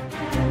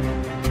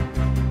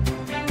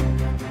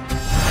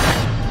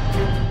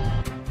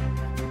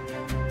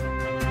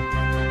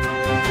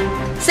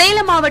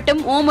 சேலம் மாவட்டம்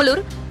ஓமலூர்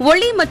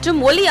ஒளி மற்றும்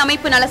ஒலி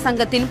அமைப்பு நல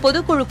சங்கத்தின்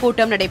பொதுக்குழு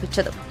கூட்டம்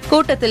நடைபெற்றது.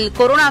 கூட்டத்தில்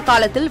கொரோனா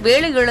காலத்தில்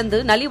வேலை இழந்து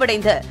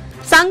நலிவடைந்த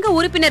சங்க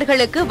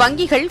உறுப்பினர்களுக்கு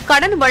வங்கிகள்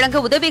கடன்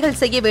வழங்க உதவிகள்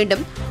செய்ய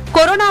வேண்டும்,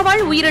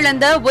 கொரோனாவால்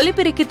உயிரிழந்த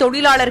ஒலிபெருக்கி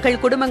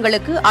தொழிலாளர்கள்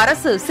குடும்பங்களுக்கு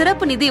அரசு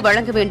சிறப்பு நிதி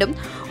வழங்க வேண்டும்,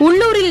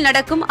 உள்ளூரில்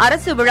நடக்கும்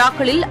அரசு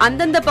விழாக்களில்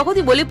அந்தந்த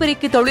பகுதி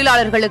ஒலிபெருக்கி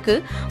தொழிலாளர்களுக்கு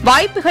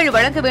வாய்ப்புகள்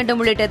வழங்க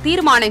வேண்டும் உள்ளிட்ட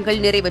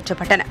தீர்மானங்கள்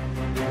நிறைவேற்றப்பட்டன.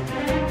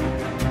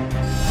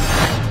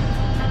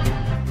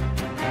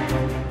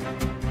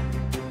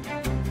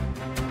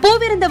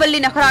 பூவிருந்தவல்லி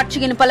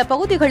நகராட்சியின் பல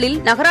பகுதிகளில்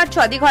நகராட்சி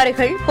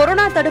அதிகாரிகள்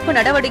கொரோனா தடுப்பு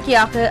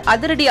நடவடிக்கையாக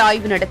அதிரடி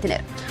ஆய்வு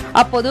நடத்தினர்.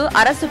 அப்போது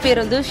அரசு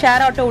பேருந்து,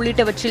 ஷேர் ஆட்டோ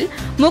உள்ளிட்டவற்றில்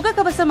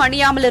முகக்கவசம்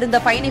அணியாமல் இருந்த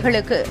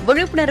பயணிகளுக்கு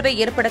விழிப்புணர்வை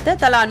ஏற்படுத்த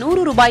தலா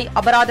 100 ரூபாய்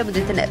அபராதம்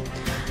விதித்தனர்.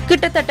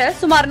 கிட்டத்தட்ட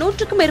சுமார்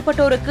 100க்கும்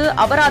மேற்பட்டோருக்கு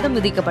அபராதம்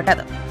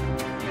விதிக்கப்பட்டது.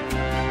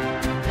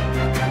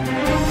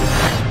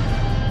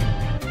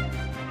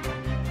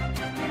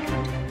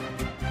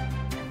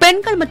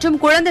 பெண்கள் மற்றும்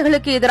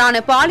குழந்தைகளுக்கு எதிரான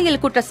பாலியல்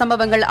குற்ற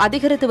சம்பவங்கள்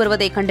அதிகரித்து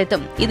வருவதை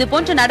கண்டித்தும்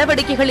இதுபோன்ற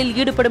நடவடிக்கைகளில்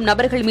ஈடுபடும்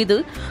நபர்கள் மீது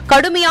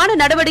கடுமையான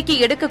நடவடிக்கை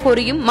எடுக்க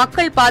கோரியும்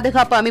மக்கள்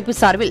பாதுகாப்பு அமைப்பு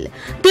சார்பில்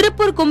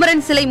திருப்பூர்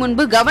குமரன் சிலை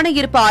முன்பு கவன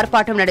ஈர்ப்பு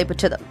ஆர்ப்பாட்டம்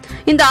நடைபெற்றது.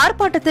 இந்த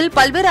ஆர்ப்பாட்டத்தில்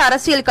பல்வேறு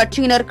அரசியல்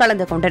கட்சியினர்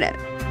கலந்து கொண்டனர்.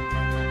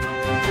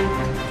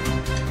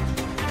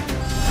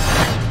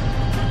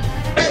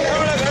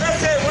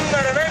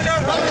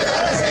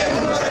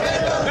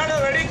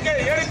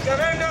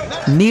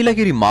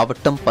 நீலகிரி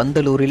மாவட்டம்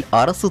பந்தலூரில்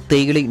அரசு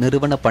தேயிலை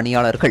நிறுவன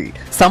பணியாளர்கள்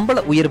சம்பள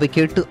உயர்வை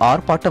கேட்டு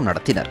ஆர்ப்பாட்டம்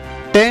நடத்தினர்.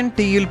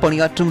 டேன்-டீயில்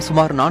பணியாற்றும்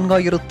சுமார்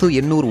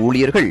 4,800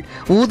 ஊழியர்கள்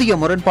ஊதிய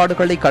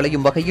முரண்பாடுகளை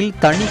களையும் வகையில்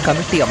தனி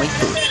கமிட்டி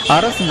அமைத்து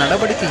அரசு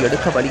நடவடிக்கை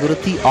எடுக்க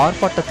வலியுறுத்தி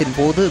ஆர்ப்பாட்டத்தின்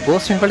போது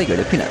கோஷங்களை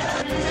எழுப்பினர்.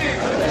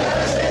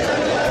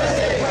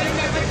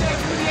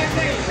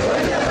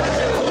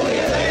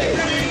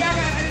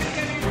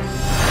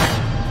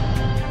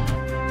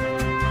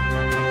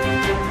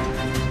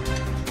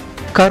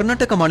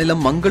 கர்நாடக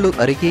மாநிலம் மங்களூர்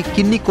அருகே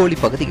கின்னிக்கோழி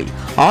பகுதியில்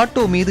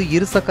ஆட்டோ மீது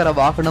இருசக்கர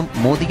வாகனம்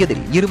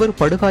மோதியதில் இருவர்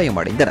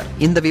படுகாயமடைந்தனர்.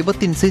 இந்த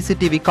விபத்தின்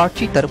சிசிடிவி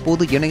காட்சி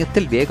தற்போது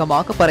இணையத்தில்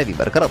வேகமாக பரவி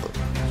வருகிறது.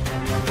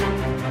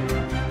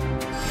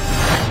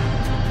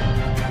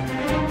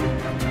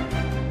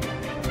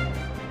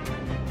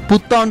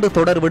 புத்தாண்டு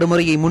தொடர்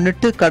விடுமுறையை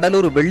முன்னிட்டு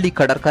கடலூர் வெள்ளி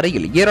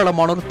கடற்கரையில்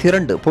ஏராளமானோர்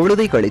திரண்டு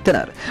பொழுதை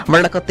கழித்தனர்.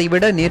 வழக்கத்தை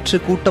விட நேற்று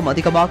கூட்டம்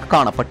அதிகமாக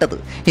காணப்பட்டது.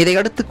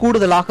 இதையடுத்து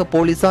கூடுதலாக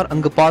போலீசார்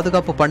அங்கு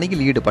பாதுகாப்பு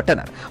பணியில்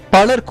ஈடுபட்டனர்.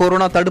 பலர்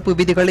கொரோனா தடுப்பு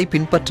விதிகளை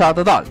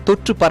பின்பற்றாததால்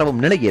தொற்று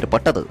பரவும் நிலை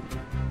ஏற்பட்டது.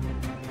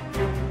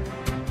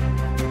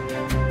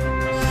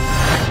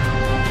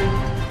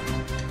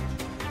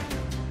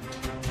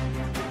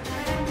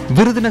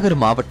 விருதுநகர்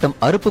மாவட்டம்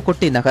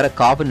அருப்புக்கோட்டை நகர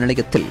காவல்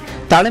நிலையத்தில்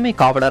தலைமை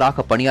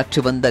காவலராக பணியாற்றி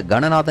வந்த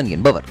கணநாதன்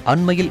என்பவர்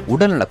அண்மையில்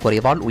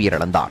உடல்நலக்குறைவால்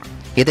உயிரிழந்தார்.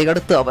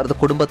 இதையடுத்து அவரது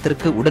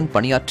குடும்பத்திற்கு உடன்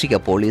பணியாற்றிய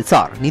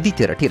போலீசார் நிதி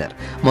திரட்டினர்.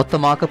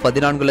 மொத்தமாக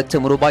 14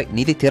 லட்சம் ரூபாய்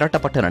நிதி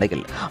திரட்டப்பட்ட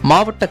நிலையில்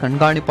மாவட்ட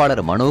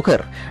கண்காணிப்பாளர்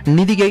மனோகர்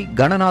நிதியை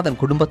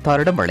கணநாதன்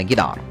குடும்பத்தாரிடம்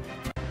வழங்கினார்.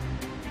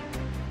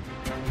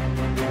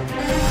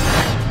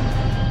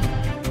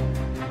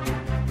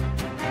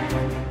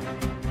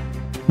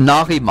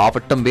 நாகை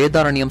மாவட்டம்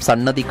வேதாரண்யம்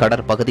சன்னதி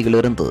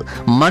கடற்பகுதியிலிருந்து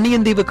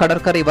மணியந்தீவு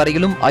கடற்கரை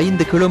வரையிலும்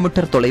 5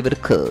 கிலோமீட்டர்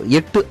தொலைவிற்கு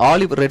 8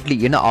 ஆலிவ் ரெட்லி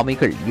இன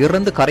ஆமைகள்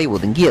இறந்து கரை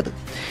ஒதுங்கியது.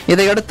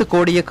 இதையடுத்து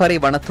கோடியக்கரை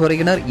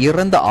வனத்துறையினர்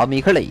இறந்த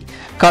ஆமைகளை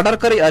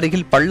கடற்கரை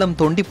அருகில் பள்ளம்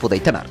தோண்டி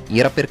புதைத்தனர்.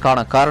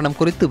 இறப்பிற்கான காரணம்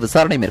குறித்து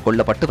விசாரணை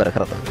மேற்கொள்ளப்பட்டு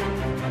வருகிறது.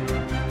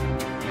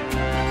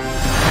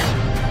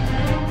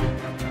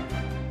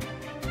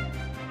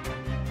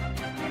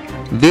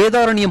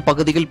 வேதாரண்யம்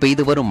பகுதியில்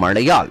பெய்து வரும்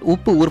மழையால்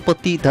உப்பு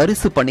உற்பத்தி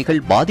தரிசு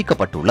பணிகள்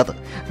பாதிக்கப்பட்டுள்ளது.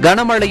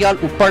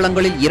 கனமழையால்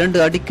உப்பளங்களில்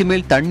 2 அடிக்கு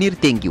மேல் தண்ணீர்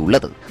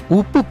தேங்கியுள்ளது.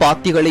 உப்பு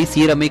பாத்திகளை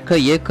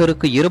சீரமைக்க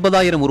ஏக்கருக்கு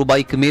 20,000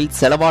 ரூபாய்க்கு மேல்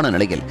செலவான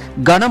நிலையில்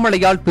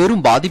கனமழையால்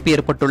பெரும் பாதிப்பு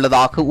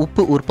ஏற்பட்டுள்ளதாக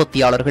உப்பு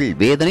உற்பத்தியாளர்கள்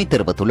வேதனை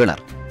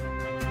தெரிவித்துள்ளனர்.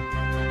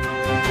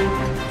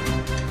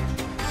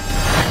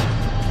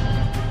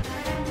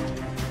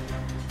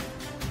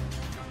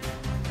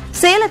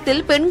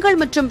 சேலத்தில் பெண்கள்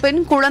மற்றும் பெண்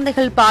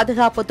குழந்தைகள்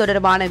பாதுகாப்பு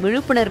தொடர்பான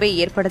விழிப்புணர்வை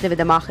ஏற்படுத்தும்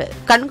விதமாக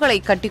கண்களை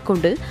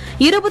கட்டிக்கொண்டு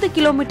 20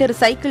 கிலோமீட்டர்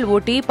சைக்கிள்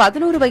ஓட்டி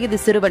 11 வயது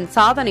சிறுவன்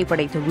சாதனை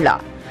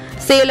படைத்துள்ளார்.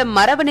 சேலம்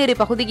மரவநேரி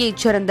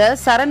பகுதியைச் சேர்ந்த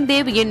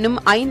சரண்தேவ் என்னும்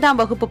 5ஆம்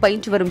வகுப்பு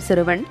பயின்று வரும்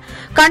சிறுவன்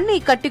கண்ணை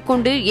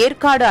கட்டிக்கொண்டு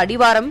ஏற்காடு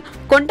அடிவாரம்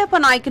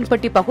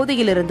கொண்டப்பநாயக்கன்பட்டி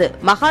பகுதியிலிருந்து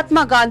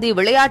மகாத்மா காந்தி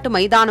விளையாட்டு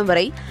மைதானம்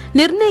வரை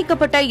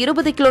நிர்ணயிக்கப்பட்ட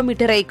 20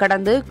 கிலோமீட்டரை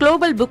கடந்து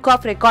குளோபல் புக்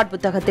ஆஃப் ரெக்கார்ட்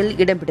புத்தகத்தில்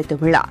இடம்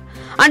பிடித்துள்ளார்.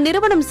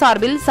 அந்நிறுவனம்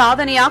சார்பில்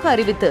சாதனையாக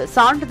அறிவித்து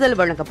சான்றிதழ்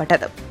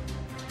வழங்கப்பட்டது.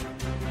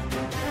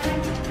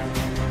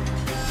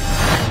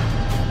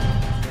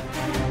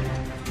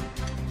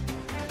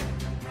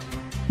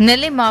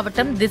 நெல்லை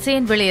மாவட்டம்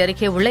திசையன்விளை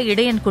அருகே உள்ள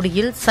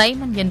இடையன்குடியில்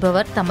சைமன்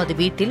என்பவர் தமது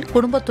வீட்டில்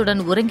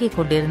குடும்பத்துடன் உறங்கிக்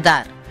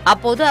கொண்டிருந்தார்.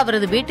 அப்போது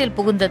அவரது வீட்டில்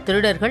புகுந்த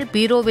திருடர்கள்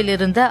பீரோவில்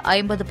இருந்த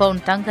 50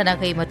 பவுண்ட் தங்க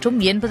நகை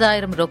மற்றும்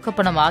 80,000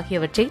 ரொக்கப்பணம்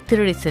ஆகியவற்றை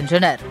திருடி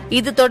சென்றனர்.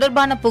 இது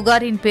தொடர்பான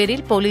புகாரின்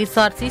பேரில்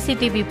போலீசார்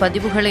சிசிடிவி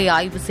பதிவுகளை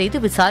ஆய்வு செய்து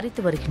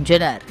விசாரித்து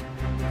வருகின்றனர்.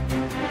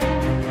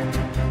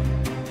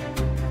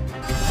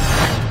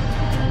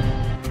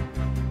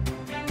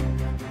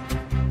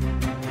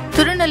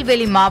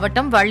 திருநெல்வேலி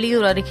மாவட்டம்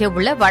வள்ளியூர் அருகே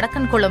உள்ள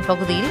வடக்கன்குளம்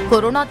பகுதியில்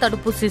கொரோனா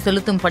தடுப்பூசி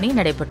செலுத்தும் பணி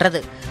நடைபெற்றது.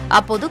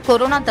 அப்போது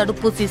கொரோனா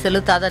தடுப்பூசி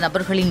செலுத்தாத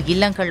நபர்களின்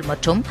இல்லங்கள்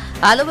மற்றும்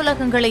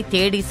அலுவலகங்களை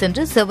தேடி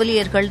சென்று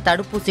செவிலியர்கள்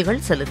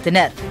தடுப்பூசிகள்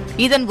செலுத்தினர்.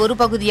 இதன் ஒரு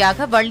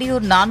பகுதியாக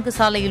வள்ளியூர் 4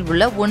 சாலையில்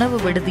உள்ள உணவு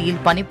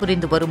விடுதியில்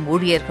பணிபுரிந்து வரும்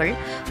ஊழியர்கள்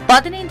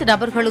 15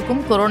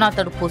 நபர்களுக்கும் கொரோனா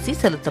தடுப்பூசி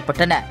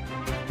செலுத்தப்பட்டன.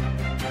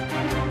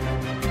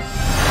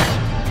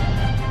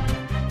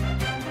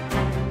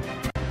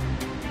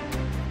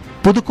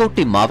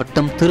 புதுக்கோட்டை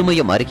மாவட்டம்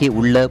திருமயம் அருகே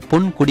உள்ள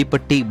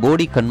பொன்குடிப்பட்டி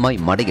போடி கண்மாய்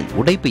மடையில்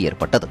உடைப்பு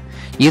ஏற்பட்டது.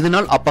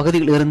 இதனால்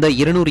அப்பகுதியில் இருந்த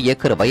 200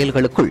 ஏக்கர்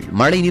வயல்களுக்குள்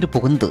மழைநீர்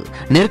புகுந்து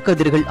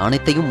நெற்கதிர்கள்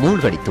அனைத்தையும்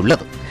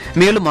மூழ்கடித்துள்ளது.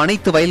 மேலும்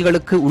அனைத்து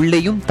வயல்களுக்கு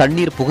உள்ளேயும்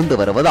தண்ணீர் புகுந்து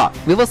வருவதால்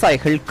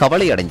விவசாயிகள்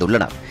கவலை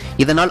அடைந்துள்ளனர்.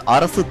 இதனால்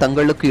அரசு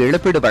தங்களுக்கு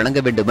இழப்பீடு வழங்க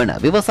வேண்டும் என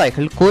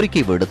விவசாயிகள்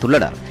கோரிக்கை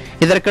விடுத்துள்ளனர்.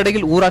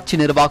 இதற்கிடையில் ஊராட்சி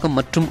நிர்வாகம்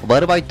மற்றும்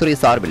வருவாய்த்துறை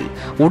சார்பில்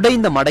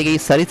உடைந்த மடையை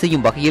சரி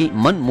செய்யும் வகையில்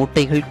மண்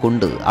மூட்டைகள்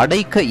கொண்டு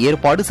அடைக்க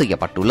ஏற்பாடு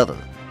செய்யப்பட்டுள்ளது.